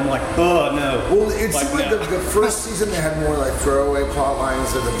get up and I'm like, oh no. Well, it seemed like the first season they had more like throwaway plot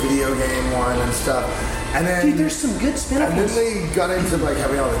lines of the video game one and stuff. And then, dude, there's some good spin-offs. And then they got into like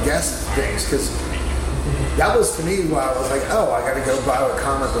having all the guest things because that was to me why I was like, oh, I got to go buy a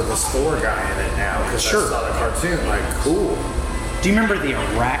comic with this Thor guy in it now because I saw the cartoon. Like, cool. Do you remember the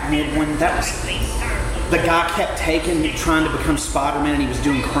Arachnid one? That was. The guy kept trying to become Spider-Man, and he was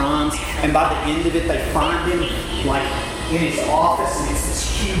doing crimes. And by the end of it, they find him like in his office, and it's this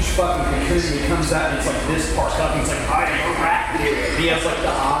huge fucking cocoon. And he comes out, and it's like this part up. And he's like, I am Arachnid. He has like the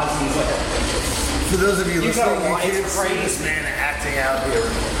eyes, and he's like. For those of you listening, you can't see this man acting out here.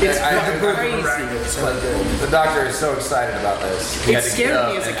 It's fucking crazy. The doctor is so excited about this. It scared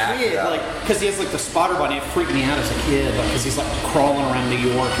me as a kid, like, because he has like the spider body. It freaked me out as a kid, like, because he's like crawling around New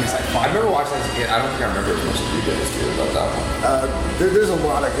York and he's like. I remember watching this as a kid. I don't think I remember as much as you did about that one. There's a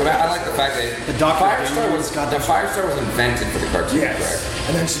lot of good. I like the fact that the Firestar was invented for the cartoon. Yes,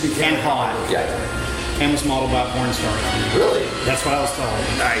 correct? and then she became hot. Yeah. And was modeled by Pornstar. Really? That's what I was told.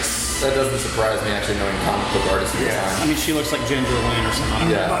 Nice. That doesn't surprise me, actually, knowing comic book artists at the time. I mean, she looks like Ginger Lynn or something.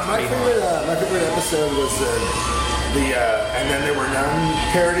 Yeah. My favorite episode was the and then there were none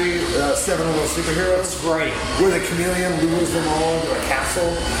parody, Seven Little Superheroes. It's great. Where the chameleon lures them all into a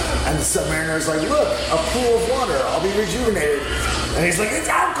castle, and the submariner's like, look, a pool of water, I'll be rejuvenated. And he's like, it's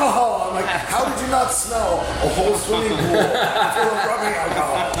alcohol. I'm like, how did you not smell a whole swimming pool full of rubbing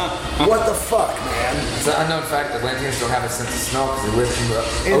alcohol? What the fuck, man? It's an unknown fact that Atlanteans don't have a sense of smell because they live in the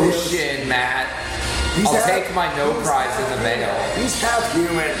ocean, Matt. I'll take my no prize in the mail. He's half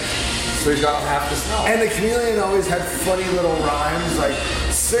human. So he's got half the smell. And the chameleon always had funny little rhymes like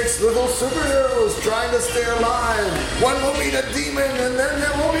 6 little superheroes trying to stay alive. One will meet a demon and then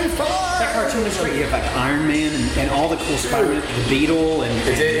there will be 5. That cartoon was great. You have like Iron Man and all the cool Spider-Man, the Beetle, and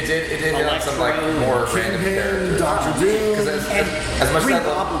it did have some like more random characters. Dr. Doom. Because as much as I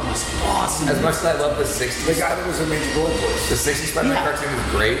love, was awesome. As much as I love the 60s, the guy that was a major bullet voice. The 60s Spider-Man cartoon was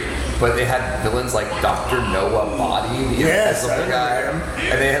great, but they had villains like Dr. Noah Body, yes, the guy,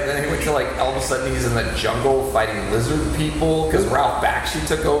 and then he went to like all of a sudden he's in the jungle fighting lizard people because Ralph Bakshi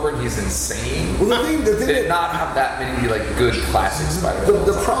took over and he's insane. Well, the thing did not have that many like good classic Spider-Man.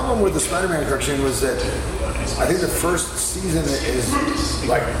 The problem with the Spider-Man cartoon was that I think the first season is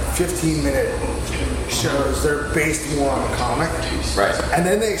like 15-minute shows. They're based more on the comic, right? And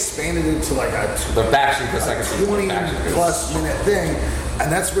then they expanded it to like a 20-plus minute thing. And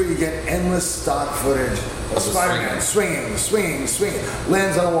that's where you get endless stock footage of Spider-Man swinging,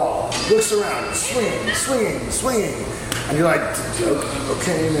 lands on a wall, looks around, swinging. And you're like,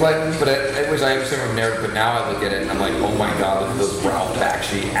 okay, man. But it was, I understand from narrative, but now I look at it and I'm like, oh my god, look at those Ralph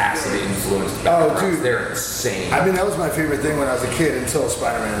Bakshi acid-influenced backgrounds. Oh, dude. They're insane. I mean, that was my favorite thing when I was a kid until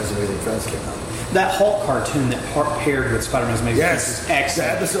Spider-Man and His Amazing Friends came out. That Hulk cartoon that paired with Spider-Man's Amazing Friends is excellent.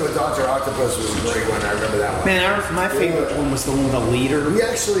 The episode with Dr. Octopus was a great one. I remember that one. Man, my favorite one was the one with the leader. We had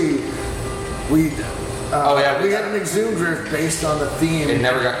an Exhumed riff based on the theme. It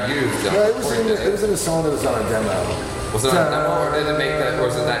never got used. No, it was in a song that was on a demo. Was it on a demo, or did it make that, or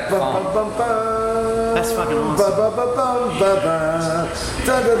was it that funk? That's fucking awesome. I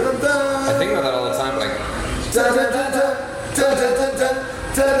think about that all the time, like.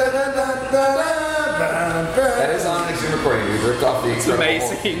 That is on an Exhumed recording. We ripped off the Incredible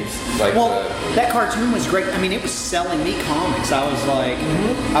Hulk. Amazing. Like that cartoon was great. I mean, it was selling me comics. I was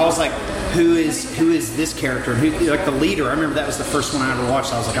like, who is this character? Who, like the leader? I remember that was the first one I ever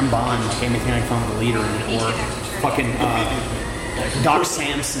watched. I was like, I'm buying like anything I can find the leader in it, or fucking Doc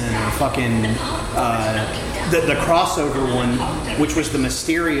Samson, or fucking the crossover one, which was the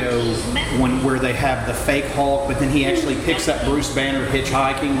Mysterio one, where they have the fake Hulk, but then he actually picks up Bruce Banner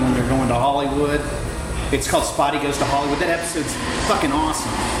hitchhiking when they're going to Hollywood. It's called Spidey Goes to Hollywood. That episode's fucking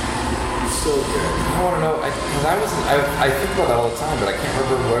awesome. So good. I want to know, I think about that all the time, but I can't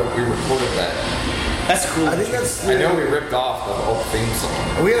remember where we recorded that. That's cool. I think that's. I know we ripped off the whole theme song.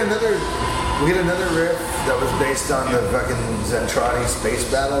 We had another riff that was based on the fucking Zentradi space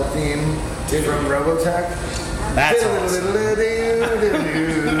battle theme from Robotech. That's awesome.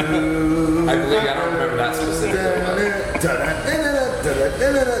 I believe I don't remember that specifically.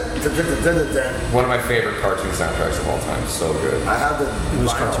 One of my favorite cartoon soundtracks of all time. So good. I have the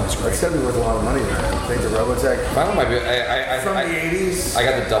cartoons great. It's gonna be worth a lot of money now. I think the Robotech. Vinyl might be. From the 80s. I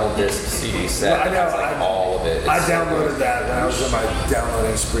got the double disc CD set. Well, I know, that has like all of it. I It's so downloaded good. that when I was on my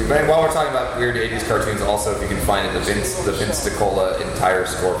downloading spree. Man, while we're talking about weird 80s cartoons, also if you can find it, the Vince DiCola entire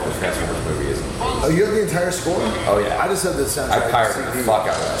score for the Transformers movie is amazing. Oh, you have the entire score? Oh yeah. I just have the soundtrack. I pirated the CD. fuck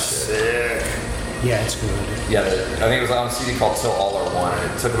out of that shit. Sick. Yeah, it's good. Yeah, I think it was on a CD called Till All Are One,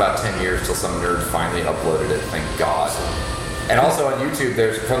 and it took about 10 years till some nerd finally uploaded it, thank God. And also on YouTube,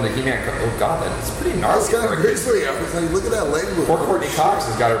 there's from the He-Man, oh God, that's pretty gnarly. It's kind of grizzly. I was like, look at that leg movement. Poor Courtney Cox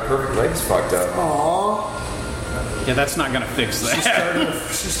has got her perfect legs fucked up. Aww. Yeah, that's not going to fix that.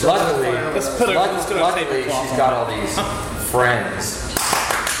 Luckily, Let's put a luckily tablecloth she's on got it. all these friends.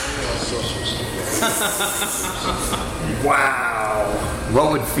 Wow.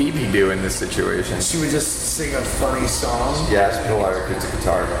 What would Phoebe do in this situation? She would just sing a funny song. Yeah, it's Bill Lyra acoustic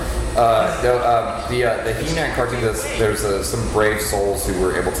guitar. The He-Man cartoon, there's some brave souls who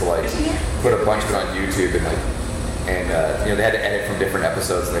were able to like put a bunch of it on YouTube and they had to edit from different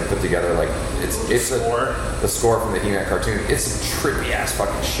episodes and they put together like the score from the He-Man cartoon. It's some trippy ass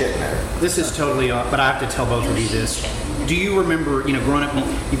fucking shit in there. This is totally off, but I have to tell both of you this. Do you remember, growing up,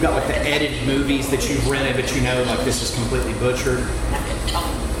 you've got like the edited movies that you've rented, but like this is completely butchered?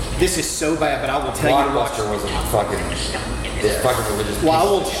 This is so bad, but I will tell you to watch. Blockbuster wasn't fucking religious.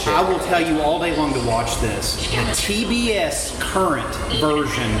 Well, I will tell you all day long to watch this. The TBS current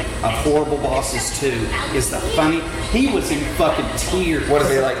version of Horrible Bosses 2 is the funny. He was in fucking tears. What do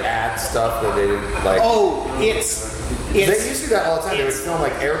they like add stuff that they didn't like? Oh, it's they used to do that all the time. They would film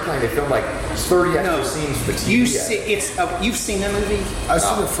like Airplane. They filmed like 30 extra scenes for the TV. You've seen that movie? I've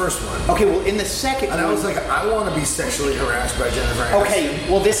seen the first one. Okay, well, in the second and one, I was like, I want to be sexually harassed by Jennifer Aniston. Okay,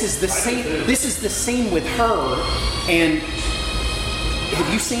 well, this is the same. This is the scene with her, and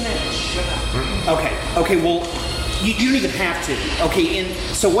have you seen it? Okay, well, you don't even have to. Okay,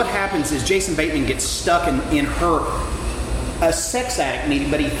 so what happens is Jason Bateman gets stuck in her a sex addict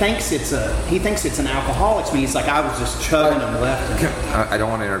meeting, but he thinks it's an alcoholics meeting. He's like, I was just chugging and left him. I don't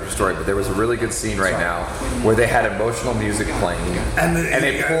want to interrupt your story, but there was a really good scene right now where they had emotional music playing, and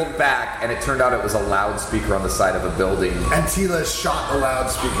they pulled back, and it turned out it was a loudspeaker on the side of a building. And Tila shot the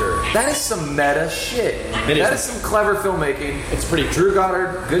loudspeaker. That is some meta shit. That is some clever filmmaking. It's pretty Drew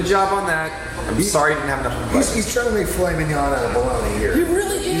Goddard, good job on that. I'm sorry you didn't have enough. He's trying to make filet mignon out of bologna here. He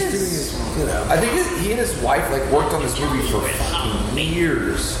really He's is. doing his, I think he and his wife worked on this movie for fucking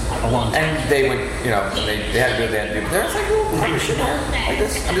years. And they went, they had to do what they had to do. But they're like, oh, shit, like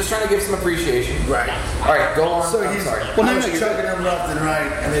this. I'm just trying to give some appreciation. Right. All right, go on. So I'm sorry. Well, no, he's chugging them left and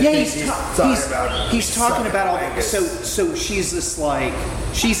right, and they think he's talking about all that. So she's just like,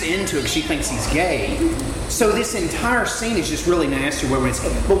 she's into it. She thinks he's gay. So this entire scene is just really nasty. But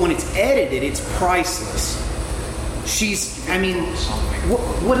when it's edited, it's priceless.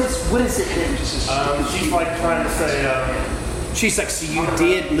 What is it then? She's like trying to say, she's like, so you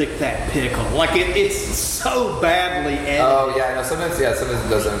did lick that pickle. Like, it's so badly edited. Oh, yeah, I know. Sometimes it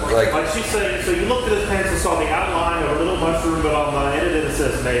doesn't. Like she said, so you looked at his pants and saw the outline of a little mushroom, but on the edit it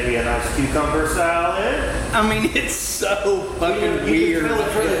says maybe a nice cucumber salad. I mean, it's so fucking weird.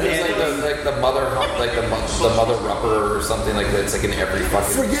 There's like the mother rupper or something like that. It's like in every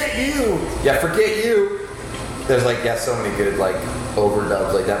fucking. Forget you. Yeah, forget you. There's so many good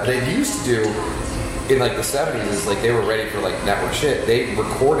overdubs like that. But they used to do in the 70s is they were ready for network shit. They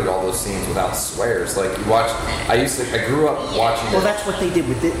recorded all those scenes without swears. Like you watch. I grew up watching. Well, that's what they did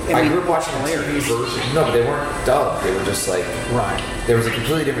with it. I grew up watching a TV version. No, but they weren't dubbed. They were just right. There was a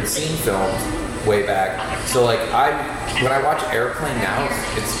completely different scene filmed way back. So when I watch Airplane now,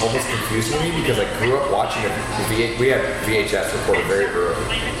 it's almost confusing to me because I grew up watching we had VHS recorder very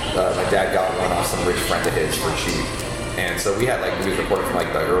early. My dad got one off some rich friend of his for cheap, and so we had movies recorded from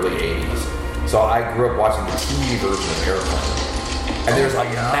the early '80s. So I grew up watching the TV version of Airplane, and there's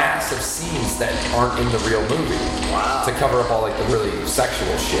massive scenes that aren't in the real movie to cover up all the really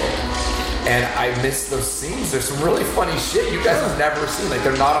sexual shit. And I miss those scenes. There's some really funny shit you guys have never seen.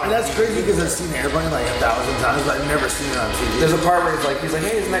 They're not on. And that's crazy because I've seen Airplane 1,000 times, but I've never seen it on TV. There's a part where he's like,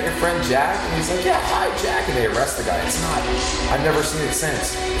 hey, isn't that your friend Jack? And he's like, yeah, hi Jack. And they arrest the guy. It's not. I've never seen it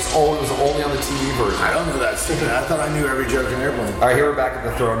since. It was only on the TV version. I don't know that stupid. I thought I knew every joke in Airplane. All right, here we're back at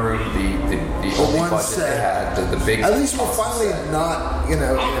the throne room. The only budget they had, the big. At least we're finally not, in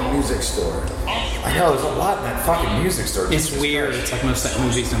a music store. I know, there's a lot in that fucking music store. It's weird. It's like most of that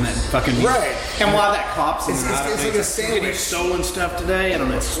movies in that fucking music Right. And why that cop's in It's and out of like things. a Getting sandwich. stolen stuff today. I don't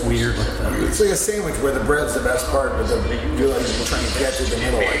know. It's weird. It's like a sandwich where the bread's the best part, but you're like trying to get to the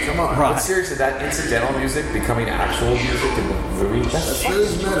middle. Like, come on. But seriously, that incidental music becoming actual music in the movie, That's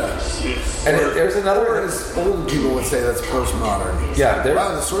meta. And there's another... Or as old people would say, that's postmodern. Yeah,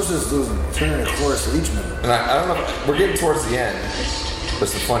 wow, the sources losing turning to Cloris Leachman. And I don't know, we're getting towards the end.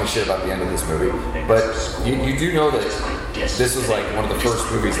 There's some funny shit about the end of this movie. But you do know that this was like one of the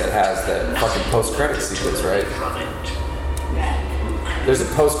first movies that has that fucking post-credit sequence, right? There's a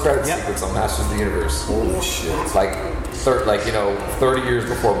post-credit sequence on Masters of the Universe. Holy shit. Like 30 years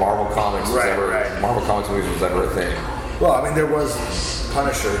before Marvel Comics was Marvel Comics movies was ever a thing. Well, I mean, there was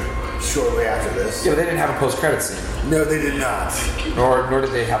Punisher shortly after this. Yeah, but they didn't have a post-credit scene. No, they did not. Nor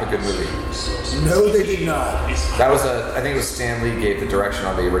did they have a good movie. No, they did not. That was I think it was Stan Lee gave the direction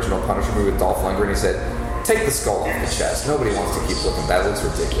on the original Punisher movie with Dolph Lundgren. He said, take the skull off the chest. Nobody wants to keep looking. That looks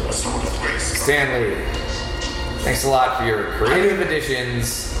ridiculous. Stan Lee, thanks a lot for your creative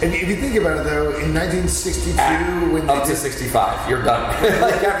additions. And if you think about it, though, in 1962, when up to 65, you're done.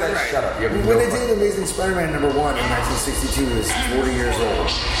 Like, after that, shut up. You have when no they did Amazing Spider-Man #1 in 1962, he was 40 years old.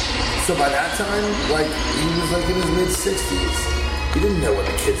 So by that time, like, he was like in his mid-60s. He didn't know what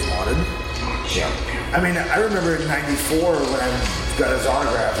the kids wanted. Yeah. I mean, I remember in '94 when I got his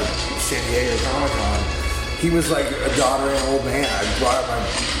autograph at San Diego Comic-Con, he was like a doddering old man. I brought up my...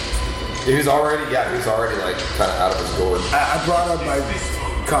 He was already like kind of out of his gourd. I brought up my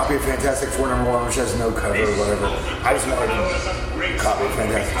copy of Fantastic Four #1, which has no cover or whatever. I just wanted a copy of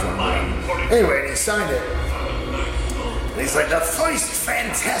Fantastic Four #1. Anyway, and he signed it. And he's like, the first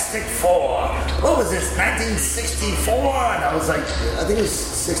Fantastic Four. What was this, 1964? And I was like, I think it was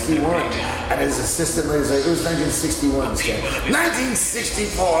 61. And his assistant was like, it was 1961.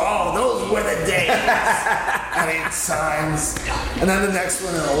 1964, oh, those were the days. And he signs. And then the next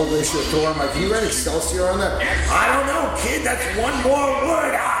one, an old issue of Thor, I'm like, can you write Excelsior on that? I don't know, kid, that's one more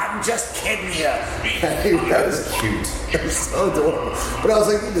word. I'm just kidding you. That was cute. It was so adorable. But I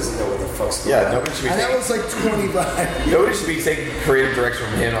was like, he doesn't know what the fuck's going on. Yeah, nobody should be And that was like 25 years. Nobody should be taking creative direction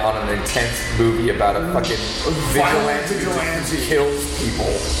from him on an intense movie about a fucking vigilante who kills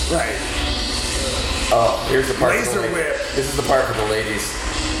people. Right. Oh, here's the part. Laser whip. This is the part for the ladies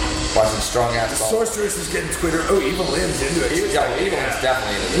watching strong ass. The sorceress is getting Twitter. Oh, Evil Lynn's into it. Yeah, Evil Lynn's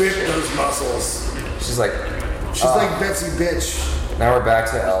definitely into Whip this. those muscles. She's like Betsy Bitch. Now we're back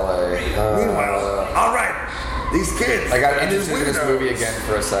to LA. Meanwhile, all right, these kids. I got interested in this movie again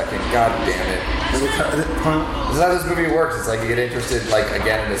for a second. God damn it. This is how this movie works. It's like you get interested like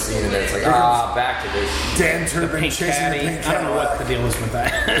again in a scene and then it's like, back to this. Dan Turpin chasing the pink I don't know what the deal is with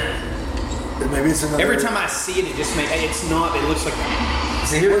that. Maybe it's another. Every time I see it, it just makes it's not. It looks like.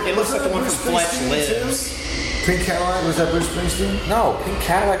 See here, it looks like the one from Fletch Lives. Pink Cadillac, was that Bruce Springsteen? No, Pink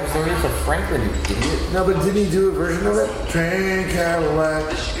Cadillac was the one for Franklin, you idiot. No, but didn't he do a version of it? Pink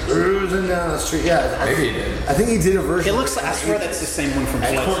Cadillac, cruising down the street. Yeah, maybe he did. I think he did a version. It looks like, I swear that's the same one from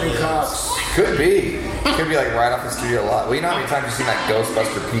Fletch Courtney Lives. Cox. Could be like right off the studio lot. Well, you know how many times you've seen that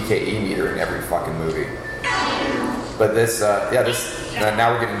Ghostbuster PKE meter in every fucking movie. But this, now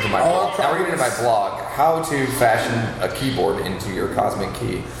we're getting into my blog. Now we're getting into my blog. How to fashion a keyboard into your cosmic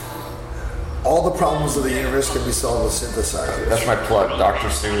key. All the problems of the universe can be solved with synthesizers. That's my plug,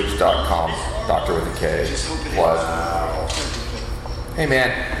 drsewage.com. Doctor with a K. Plug. Wow. Hey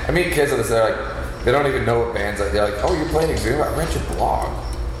man, I meet kids on this, they're like, they don't even know what bands are. They're like, oh, you're playing Exhumer? I read your blog.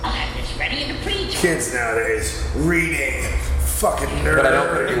 I'll have this ready in the preach. Kids nowadays, reading, fucking nerds. But I don't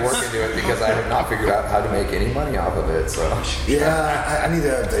put any work into it because I have not figured out how to make any money off of it, so. Yeah, I need to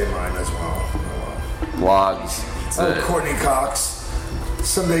update mine as well. Blogs. Courtney Cox.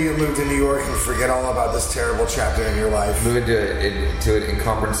 Someday you'll move to New York and forget all about this terrible chapter in your life. Move into an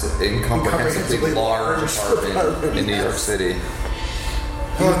incomprehensibly large apartment in New York City.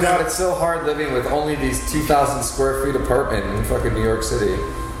 Oh God, it's so hard living with only these 2,000 square feet apartment in fucking New York City.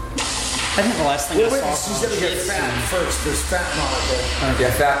 I think the last thing I saw. She's gonna get fat first. There's Fat Monica.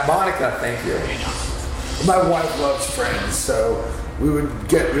 Yeah, Fat Monica, thank you. My wife loves Friends, so we would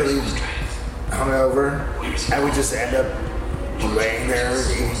get really hungover and we just end up laying there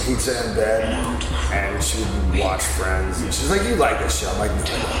eating pizza in bed, and she would watch Friends, and she's like, "You like this show?" I'm like, "No, I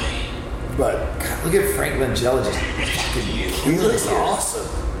don't." But God, look at Frank Langella just fucking. He looks awesome.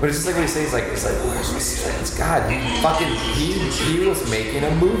 But it's just like what he says. It's like, where's my sense? God, he was making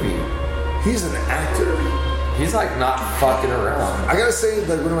a movie. He's an actor. He's like not fucking around. I gotta say,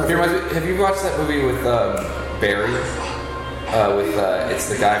 like one of my. Have you watched that movie with Barry? It's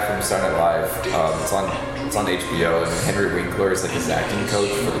the guy from Saturday Night Live. It's on HBO, and Henry Winkler is like his acting coach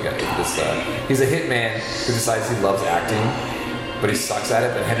for the guy. He's a hitman who decides he loves acting, but he sucks at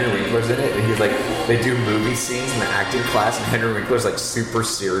it. But Henry Winkler's in it, and he's like, they do movie scenes in the acting class, and Henry Winkler's like super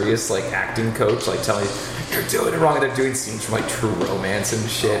serious, like acting coach, like telling you, you're doing it wrong, and they're doing scenes from like True Romance and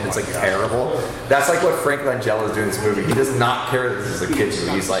shit, and it's like terrible. That's like what Frank Langella is doing in this movie. He does not care that this is a kid's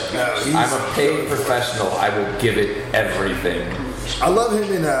movie. He's like, I'm a paid professional. I will give it everything. I love him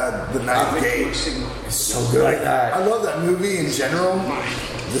in The Ninth Gate. He's so good at that. I love that movie in general.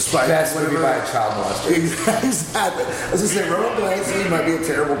 Despite best movie by a child molester. Exactly. I was gonna say, Roman Polanski might be a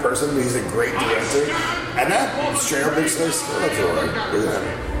terrible person, but he's a great director. And that straight up looks like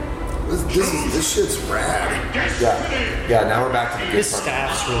Skeletor. This shit's rad. Yeah. Now we're back to the good His part.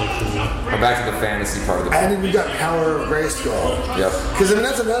 staff's really cool. We're back to the fantasy part of the. And then we got Power of Grayskull. Yep. Because I mean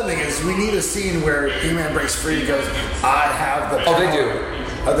that's another thing is we need a scene where He-Man breaks free and goes, I have the power. Oh, they do.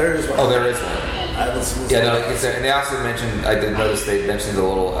 Oh, there is one. Oh, there is one. I haven't seen this. Yeah, no, it's there. And they also mentioned, I did notice they mentioned the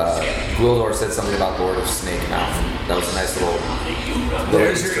little, Gwildor said something about Lord of Snake Mountain. That was a nice little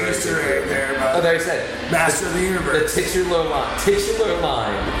There's your Easter egg there. Oh, there he said. Master of the Universe. The titular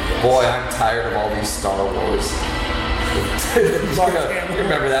line. Boy, I'm tired of all these Star Wars. Margo, you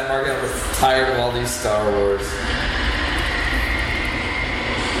remember that, Margo? I'm tired of all these Star Wars.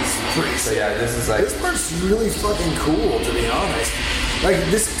 So yeah, this is like... This part's really fucking cool, to be honest. Like,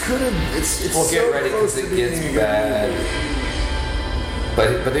 this could have... It's well, so get ready close because to it gets being bad.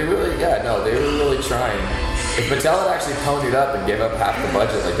 But they really, they were really trying. If Mattel had actually ponied up and gave up half the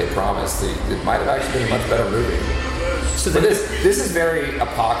budget like they promised, it might have actually been a much better movie. So but this is very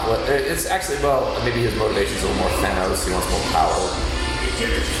apocalyptic. It's actually, well, maybe his motivation's a little more Thanos. He wants more power.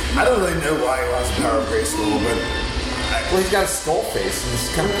 I don't really know why he wants the Power of Grayskull, but... Well, he's got a skull face and he's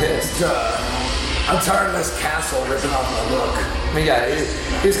kind of pissed. I'm tired of this castle ripping off my look. I mean, yeah,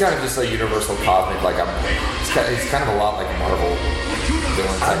 he's kind of just a universal cosmic, like he's kind of a lot like Marvel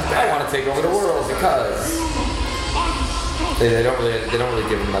villains. Like, I want to take over the world because they don't really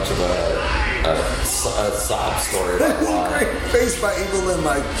give him much of a sob story about why. Great face by Evelyn,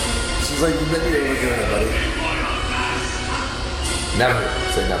 like she's like, maybe you're looking at it, buddy. Never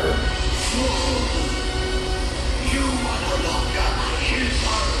say never.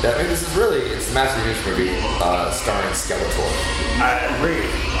 Yeah, I mean, this is really, it's the Master Universe movie starring Skeletor. I agree.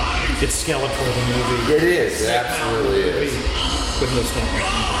 It's Skeletor the movie. It is, it absolutely is. With no skin.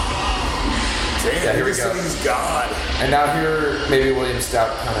 Yeah, here we go. He's God. And now here, maybe William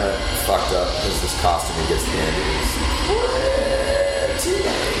Stout kind of fucked up because this costume he gets at the end is pretty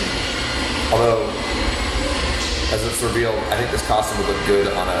lame. Although, as it's revealed, I think this costume would look good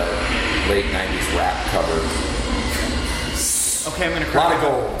on a late 90s rap cover. Okay, I'm gonna correct. Lot of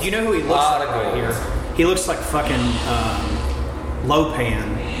gold. Do you know who he looks like right here? He looks like fucking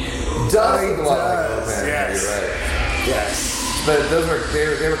Lopan. Does look like Lopan? Yes. You're right. Yes. But those were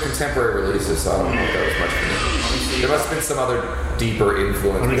they were contemporary releases, so I don't know if that was much for me. There must have been some other deeper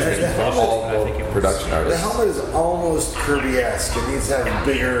influence from all the production The artists. helmet is almost Kirby-esque. It needs to have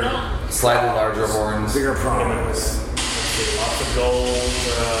bigger, slightly larger horns, bigger prongs. Lots of gold,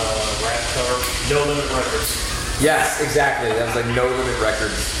 rap cover, No Limit Records. Yes, exactly. That was like No Limit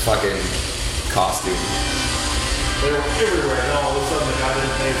Records fucking costume. They were everywhere, and all of a sudden the guy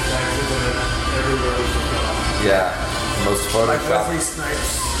didn't pay his taxes, and then everywhere was just gone. Yeah, most Like Photoshop. Wesley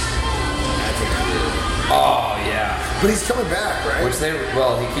Snipes. Oh yeah. But he's coming back, right? Which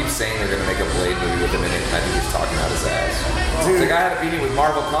he keeps saying they're gonna make a Blade movie with him in it. I think he's talking out his ass. Dude. It's like I had a meeting with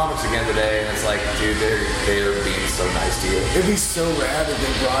Marvel Comics again today, and it's like, dude, they're being so nice to you. It'd be so rad if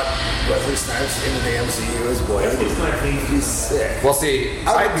they brought Wesley Snipes into the MCU as Blade. He's sick. Well, see,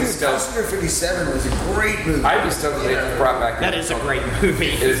 I'd be stoked. Passenger 57 was a great movie. I'd be stoked if they just brought back. That is a great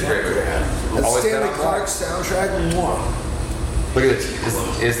movie. It is a great movie. That's Always been Stanley on Clark's soundtrack. Mwah. Look at this.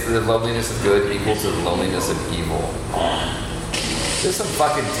 Is the loneliness of good equal to the loneliness of evil? There's some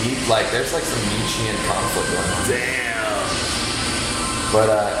fucking deep, there's like some Nietzschean conflict going on. Damn.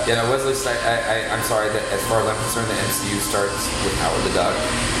 But, Wesley Snipes, I'm sorry, that as far as I'm concerned, the MCU starts with Howard the Duck.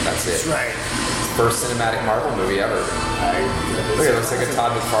 That's it. That's right. First cinematic Marvel movie ever. Look, it looks like a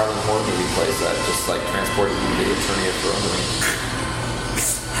Todd McFarlane horror movie place that just transported you to the Attorney of Throne.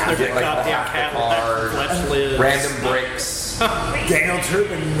 They're goddamn cat. Random breaks. Daniel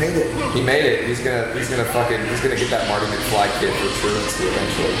Turpin made it. He made it. He's gonna get that Marty McFly kid for truancy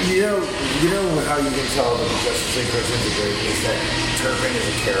eventually. You know how you can tell that the Justice League goes into great is that Turpin is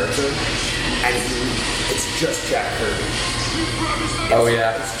a character, and it's just Jack Kirby. Oh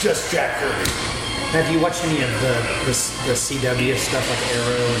yeah. It's just Jack Kirby. Have you watched any of the CW stuff like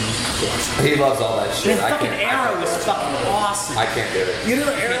Arrow and? He loves all that shit. Man, fucking Arrow is fucking awesome. I can't do it. You know,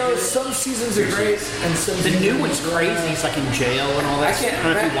 Arrow. Some seasons are great, and some. The new one's crazy. He's like in jail and all that. I can't.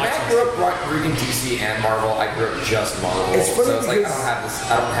 don't know if you watch Matt grew up reading DC and Marvel. I grew up just Marvel. It's funny so it's like I don't have this.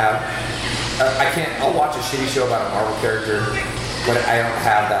 I can't. I'll watch a shitty show about a Marvel character, but I don't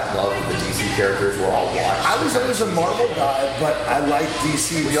have that love of the DC characters where I'll watch. I was always a Marvel guy, but I like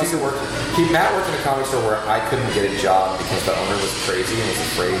DC. We also worked. Matt worked in a comic store where I couldn't get a job because the owner was crazy and was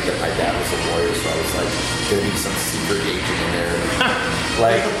afraid that my dad was a lawyer. So I was like, gonna be some secret agent in there,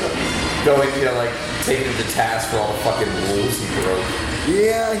 like going, like taking him to task for all the fucking rules he broke.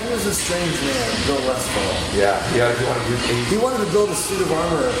 Yeah, he was a strange man, Bill Westphal. Yeah, he wanted to build a suit of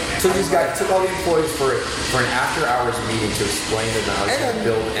armor. So these guys took all the employees for an after-hours meeting to explain to them how to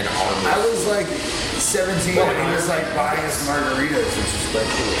build an armor. I was like 17, and he was like buying us margaritas, which is quite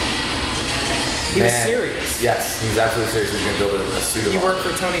cool. He was serious. Yes, he was absolutely serious. He was going to build a suit of armor. He worked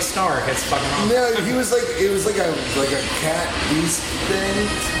for Tony Stark. That's fucking awesome. No, he was like, it was like a cat beast thing,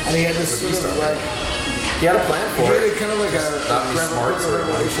 and he had this sort of like. He had a plan for it. He had kind of like a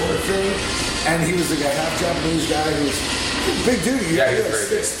revelation thing, and he was like a half Japanese guy who was a big dude. He was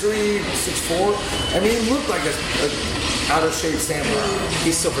like 6'3", 6'4". I mean, he looked like a out of shape samurai.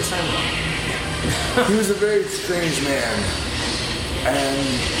 He's Silver Samurai. He was a very strange man, and.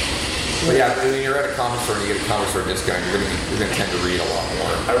 But yeah, when you're at a comic store and you get a comic store discount, you're gonna tend to read a lot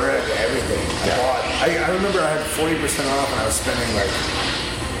more. I read everything. I remember I had 40% off, and I was spending like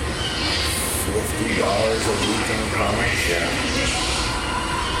 $50 a week on comics. Yeah.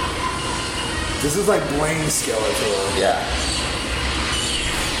 This is like Blaine Skeletor. Yeah.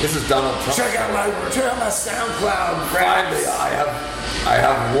 This is Donald Trump. Check out my SoundCloud. Finally, I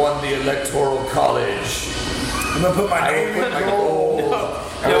have won the Electoral College. I'm gonna put my name in gold.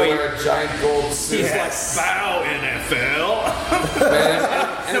 I will wear a giant gold suit. He's like, bow NFL.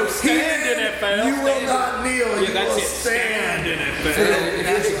 No, stand NFL. You will not kneel. You that's will it. stand. If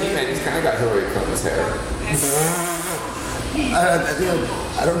you're He-Man, he's kind of got Hillary Clinton's hair.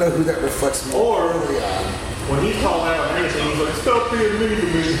 I don't know who that reflects more early on. When he's calling out on anything, he's like, stop being mean to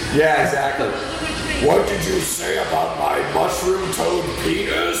me. Yeah, exactly. What did you say about my mushroom-toed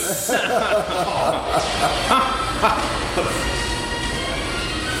penis?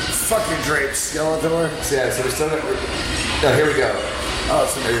 Fuck your drapes, Skeletor. Yeah, so we're still here we go. Oh,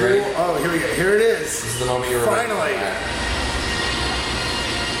 so are you ready? Oh, here we go. Here it is. This is the moment you're finally.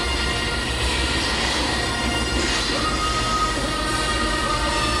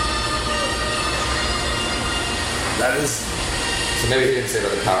 That is. So maybe he didn't say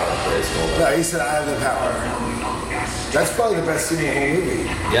about the power of Grayskull. No, he said I have the power. That's probably the best scene in the whole movie.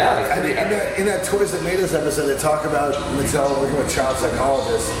 Yeah. In that Toys That Made Us episode, they talk about Mattel working with child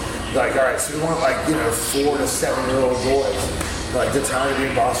psychologists. Like, all right, so we want 4 to 7-year-old boys. Like, they're tired of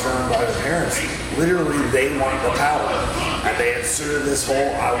being bossed around by their parents. Literally, they want the power. And they inserted this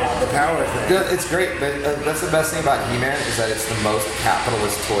whole I want the power thing. Yeah, it's great, but that's the best thing about He-Man is that it's the most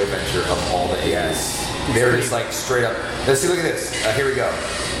capitalist toy venture of all the 80s. They're just like straight up. Let's see, look at this. Here we go.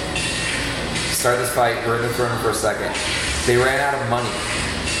 Start this fight. We're in the throne for a second. They ran out of money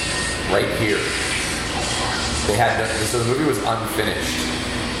right here. They had so the movie was unfinished.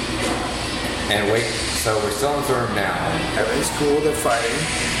 And wait, so we're still in the throne now. Everything's cool. They're fighting.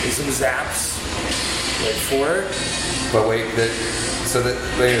 There's some zaps. Wait for it. But wait, the story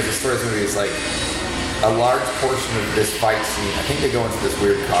of this movie is like a large portion of this fight scene. I think they go into this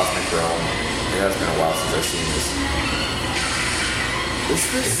weird cosmic realm. It has been a while since I've seen this.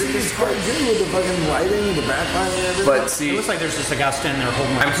 This scene is quite good with the fucking lighting, the backlight, and everything. But see, it looks like there's just a guy standing there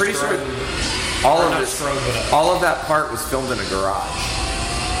holding. I'm pretty sure all of that part was filmed in a garage.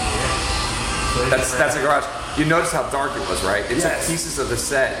 That's a garage. You notice how dark it was, right? It took pieces of the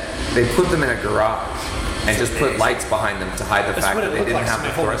set. They put them in a garage and just put lights behind them to hide the fact that they didn't have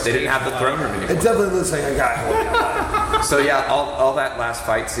the throne. They didn't have the throne room anymore. It definitely looks like a guy holding it. So yeah, all that last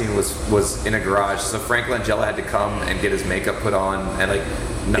fight scene was in a garage. So Frank Langella had to come and get his makeup put on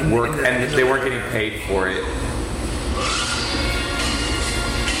and work, and they weren't getting paid for it.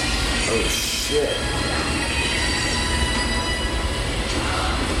 Oh shit.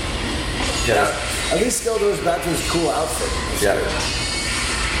 Yeah. At least Skeletor's back to his cool outfit. Yeah.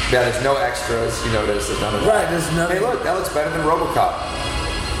 Yeah, there's no extras, you notice. There's none of that. Right, there's nothing. Hey, look, that looks better than RoboCop.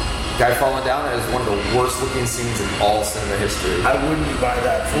 Guy falling down, that is one of the worst looking scenes in all cinema history. I wouldn't buy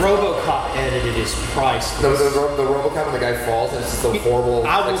that. RoboCop edited is priceless. The RoboCop when the guy falls and it's just so horrible.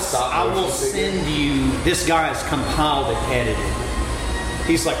 I will send you. This guy has compiled and edited.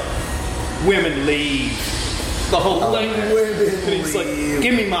 He's like, women leave. The whole thing. Women He's like, leave.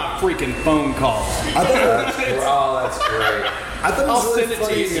 give me my freaking phone call. I thought that's great. I thought it I'll was really send it to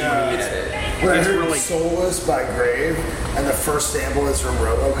funny, you. when I It's heard really- Soulless by Grave, and the first sample is from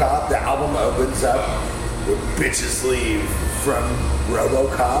RoboCop. The album opens up with "Bitches Leave" from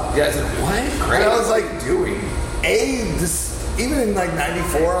RoboCop. Yeah, I said, what? Great. And I was What like, are you doing? Even in like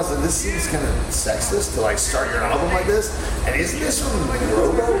 '94, I was like, this seems kind of sexist to like start your album like this. And isn't this from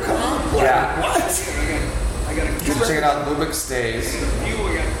RoboCop? Like, Yeah. what? You check it out, Lubbock Stays.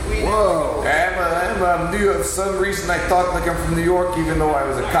 Whoa. I'm new. For some reason, I talk like I'm from New York, even though I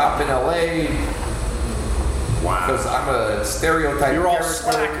was a cop in LA. Wow. Because I'm a stereotype. You're all character.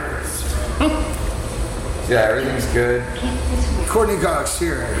 slackers. Yeah, everything's good. Courtney Cox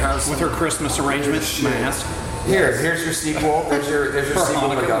here. With her Christmas arrangement mask. Here's your sequel. There's your Her sequel.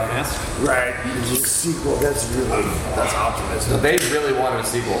 Hanukkah MacGuffin. mask. Right. The sequel. That's optimism. So they really wanted a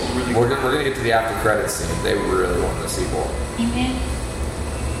sequel. We're gonna get to the after credits scene. They really wanted a sequel.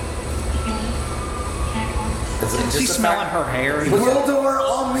 She's smelling her hair. Wildor,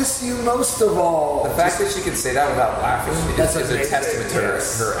 I'll miss you most of all. The fact that she can say that without laughing That's is a amazing. testament to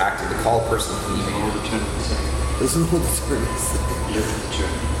her acting. To call a person He-Man. This is what the turn is.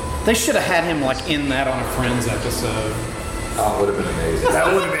 They should have had him like in that on a Friends episode. Oh, it would have been amazing. That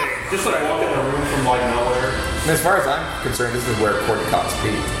would have been Just like walk in a room from like nowhere. And as far as I'm concerned, this is where Courtney Cox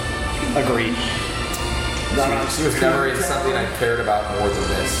peaked. Agreed. She was never in something I cared about more than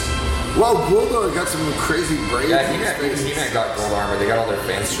this. Well, Wildor got some crazy braids. Yeah, in his face. He-Man got gold armor. They got all their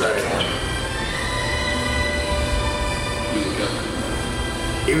fancy stripes on.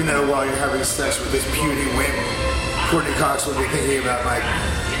 Even though while you're having sex with this puny wimp, Courtney Cox would be thinking about my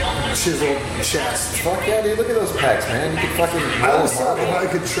chiseled chest. Fuck yeah, dude. Look at those pecs, man. You could fucking I roll always them thought if all. I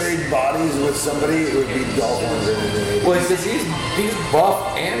could trade bodies with somebody, it would be Dolph Lundgren. Well, because he's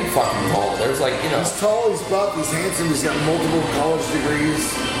buff and fucking tall. There's like, you know. He's tall, he's buff, he's handsome, he's got multiple college degrees.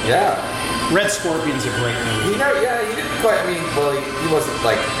 Yeah. Red Scorpion's a great movie. He didn't quite, I mean, well, he wasn't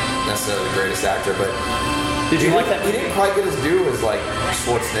like necessarily the greatest actor, but Did you like that He movie? didn't quite get his due as like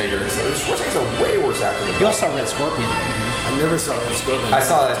Schwarzenegger. So Schwarzenegger's a way worse actor than You also saw Red Scorpion. I never saw Red Scorpion. I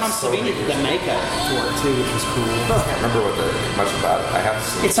saw that. Tom so Savini many did the years. makeup for it too, which was cool. I can't remember much about it. I have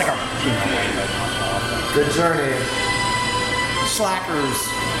seen. It's like a Good journey. slackers.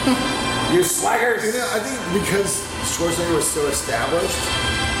 You slackers. You know, I think because Schwarzenegger was so established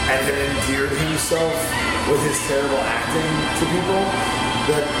and had endeared himself with his terrible acting to people,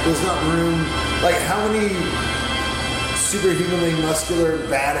 that there's not room. Like, how many superhumanly muscular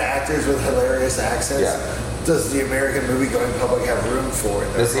bad actors with hilarious accents does the American movie-going public have room for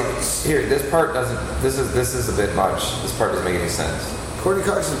in their parts? This part doesn't. This is a bit much. This part doesn't make any sense. Courtney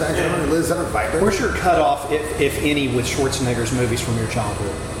Cox is back home and lives on a vibrator. Where's your cutoff, if any, with Schwarzenegger's movies from your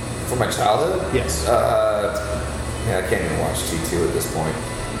childhood? From my childhood? Yes. Yeah, I can't even watch T2 at this point.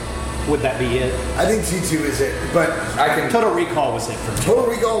 Would that be it? I think T2 is it, but I can. Total Recall was it for me. Total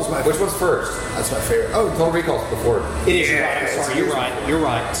Recall is my Which one's first? That's my favorite. Oh, Total Recall's before. It is. Yeah, You're right. I'm it's sorry. You're right. You're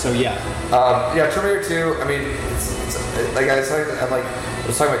right. So yeah. Yeah, Terminator 2. I mean, it's like I was talking to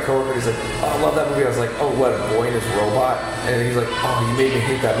my coworker. He's like, "Oh, I love that movie." I was like, "Oh, what? A boy and his robot?" And he's like, "Oh, you made me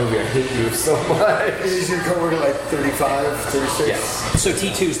hate that movie. I hate you so much." Is your coworker like 35, 36? Yes. So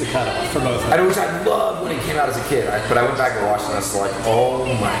T2's the cutoff for both. I know, which I loved when it came out as a kid. But I went back and watched it and I was like, "Oh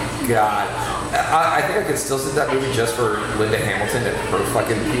my god!" I think I could still sit that movie just for Linda Hamilton at her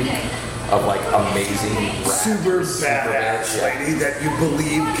fucking peak of like amazing rap. Super badass lady that you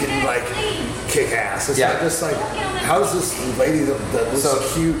believe can like kick ass. It's not just like, how's this lady that looks so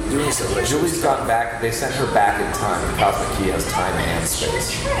cute doing something? Julie's gone back. They sent her back in time. The Cosmic Key has time and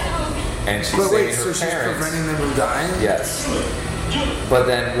space, and she's saving her she's parents. preventing them from dying? Yes. But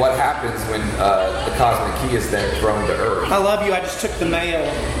then what happens when the Cosmic Key is then thrown to Earth? I love you. I just took the mail.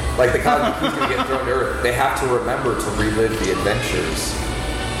 Like the Cosmic Key is going to get thrown to Earth. They have to remember to relive the adventures.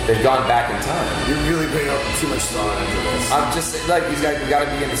 They've gone back in time. You're really putting up too much thought into this. I'm just like, we got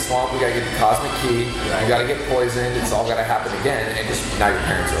to be in the swamp. We got to get the Cosmic Key. You got to get poisoned. It's all got to happen again. And just now your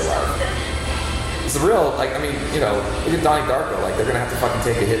parents are alive. It's a real, like, I mean, you know, look at Donnie Darko. Like, they're going to have to fucking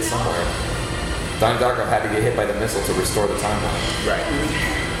take a hit somewhere. Donnie Darko had to get hit by the missile to restore the timeline. Right.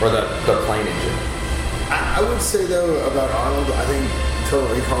 Or the plane engine. I would say, though, about Arnold, I think Total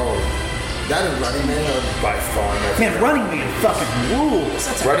Recall, that and Running Man are by far my favorite. Man, Running Man fucking rules.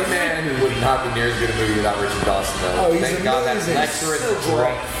 That's Running Man would not be near as good a movie without Richard Dawson, though. Oh, he's Thank God that amazing. lecturous So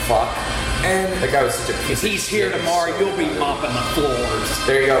drunk fuck. And that guy was such a piece If he's here tomorrow, you'll be mopping the floors.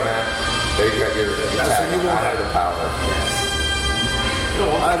 There you go, man. There you go. You're That's what you want. out of the power.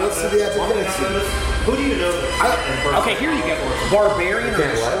 All right, let's see the after credits. Who do you know that Okay, here you go. Barbarian or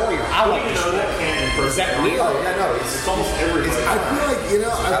Okay, what? Destroyer? I like you know Destroyer. that can't Is that impersonate? weird? Yeah, no, it's almost everybody. I feel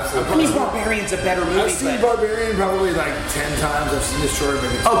like, I mean, Barbarian's a better movie, I've seen but Barbarian probably like 10 times. I've seen Destroyer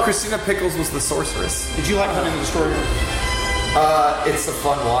maybe. Oh, Christina Pickles was the sorceress. did you like Hunting the Destroyer? It's a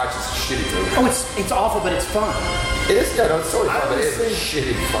fun watch. It's a shitty movie. Oh, it's awful, but it's fun. It is, yeah, no, it's totally fun, I but it was is a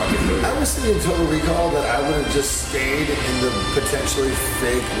shitty fucking movie. I was thinking Total Recall that I would have just stayed in the potentially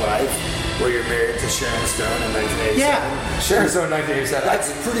fake life where you're married to Sharon Stone in 1987. Yeah. Sharon Stone 1987.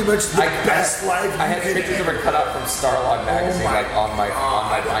 That's pretty much the best life I had you pictures can of her cut out from Starlog magazine, my like on my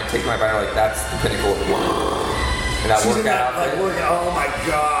I take my bio, like that's the pinnacle of the world. And that She's in workout that, like, outfit. oh my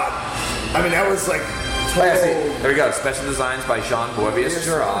god. I mean, that was like Oh, total. yeah, see, there we go. Special designs by Jean Boivius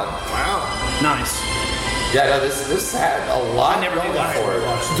Gerard. Wow. Nice. Yeah, no, this had a lot I never going did that. for it.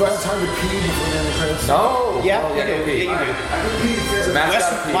 Do I have time to pee before the end of the credits? No. Yeah, Oh, you do. pee. Yeah, you do. I can pee. Matt's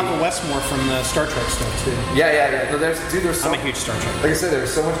West, gotta pee. Michael Westmore from the Star Trek stuff too. Yeah. No, there's so, I'm a huge Star Trek. like I said,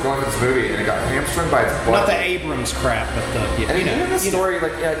 there's so much going for this movie, and it got hamstrung by its Not butt. the Abrams crap, but the And even the story,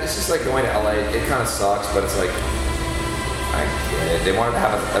 like, yeah, it's just like going to LA. It kind of sucks, but it's like, I get it. They wanted to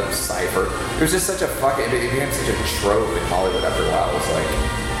have a cipher. It was just such a fucking. It became such a trope in Hollywood after a while. It was like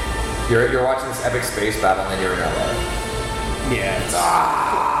you're watching this epic space battle, and then you're in LA. Yeah. It's,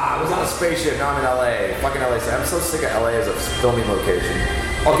 I was on a spaceship. Now I'm in LA. Fucking LA. I'm so sick of LA as a filming location.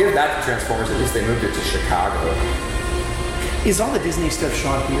 I'll give that to Transformers. At least they moved it to Chicago. is all the Disney stuff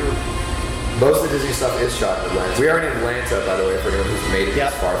shot here? Most of the Disney stuff is shot in Atlanta. We are in Atlanta, by the way, for anyone who's made it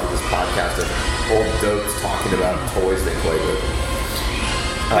this far through this podcast of old dopes talking about toys they played with.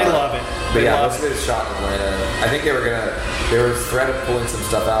 I love it. But They yeah, love most of it is shot in Atlanta. I think they were threat of pulling some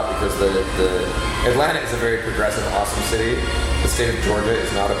stuff out because the Atlanta is a very progressive, awesome city. The state of Georgia is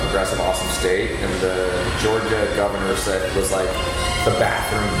not a progressive, awesome state, and the Georgia governor said it was like the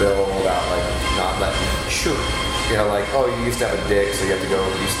bathroom bill about like not letting. Sure. You know, like, oh, you used to have a dick, so you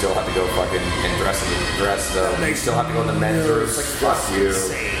still have to go fucking and dress. You still have to go in the men's room. It's like, fuck you.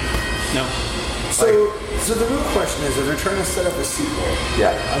 No. So the real question is, if they're trying to set up a sequel,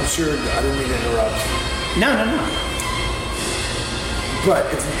 yeah, I'm sure I didn't mean to interrupt. No. But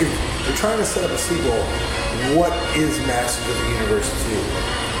if they're trying to set up a sequel, what is Masters of the Universe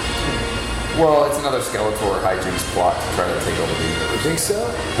 2? Well, it's another Skeletor hijinks plot to try to take over the universe. You think so?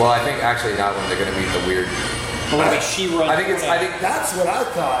 Well, I think actually not when they're going to meet the weird. She-Ra. I think that's what I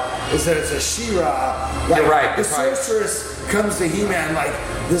thought. Is that it's a She-Ra. Like, You're right. The sorceress comes to He-Man like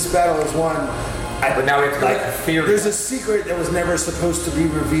this battle is won. But now we have to go like, with Etheria. There's a secret that was never supposed to be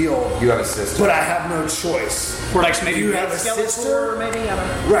revealed. You have a sister. But I have no choice. Or like maybe you have a Skeletor, sister? maybe? I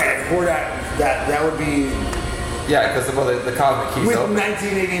don't know. Right. Or that would be. Yeah, because the Cosmic Key's with open.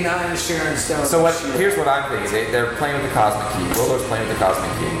 1989 Sharon Stone. So here's what I'm thinking. They're playing with the Cosmic Key. Wilder's playing with the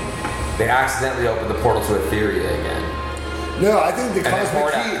Cosmic Key. They accidentally opened the portal to Etheria again. No, I think the And then Cosmic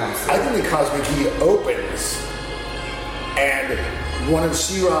Hordak Key. comes through. I think the Cosmic Key opens, and one of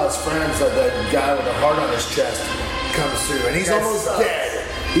She-Ra's friends, the guy with a heart on his chest, comes through, and he's almost dead.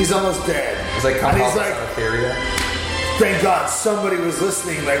 He's almost dead. It's like, and he's like, Etheria. thank God somebody was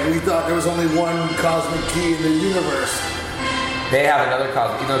listening. Like, we thought there was only one Cosmic Key in the universe. They have another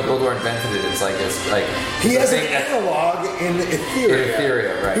Cosmic. Even though Goldor invented it, it's like he has an analog in Etheria. In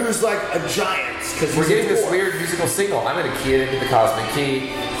Etheria, right? Who's like a giant. Because we're getting this weird musical signal. I'm going to key it into the Cosmic Key.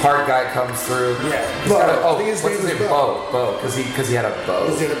 Heart guy comes through. Yeah. He's got a, I think his what's name his is name? Bo, because he had a bow.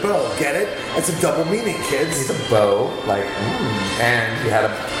 He had a bow. Get it? It's a double meaning, kids. He's a bow, like, and he had a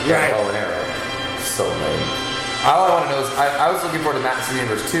bow and arrow. So lame. All I want to know is, I was looking forward to Masters of the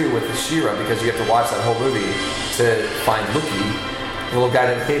Universe 2 with the She-Ra because you have to watch that whole movie to find Loki, the little guy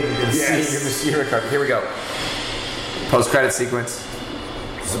that hid and seeing in the She-Ra card. Here we go. Post-credit sequence.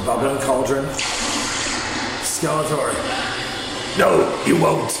 It's a bubbling cauldron. Skeletor. No, you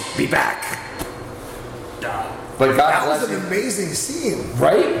won't be back. But God that bless was an you. amazing scene.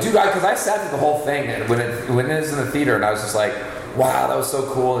 Right? Dude, because I sat through the whole thing when it was in the theater and I was just like, wow, that was so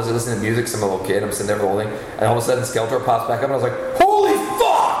cool. And I was listening to music, some little kid, I'm sitting there for the whole thing, and all of a sudden Skeletor pops back up and I was like, holy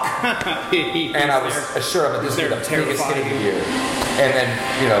fuck! And I was sure of it, this is the biggest hit of the year.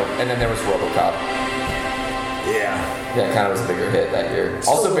 And then there was RoboCop. Yeah. Yeah, it kind of was a bigger hit that year.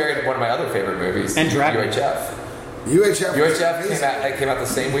 Also buried one of my other favorite movies, And Dragnet. UHF. UHF came out the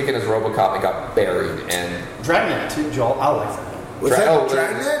same weekend as RoboCop and got buried. And Dragnet too, Joel. I like that. Was that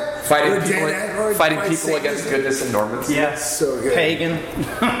Dragnet? Fighting people against goodness and normancy. Yes. So good. Pagan.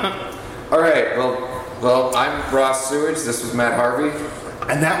 All right. Well, I'm Ross Sewage. This was Matt Harvey.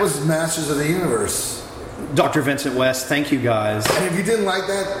 And that was Masters of the Universe. Dr. Vincent West, thank you guys. And if you didn't like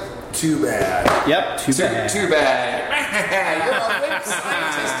that, too bad. Yep, too bad. Too bad. You're a wimp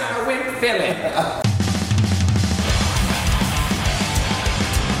scientist and a wimp villain.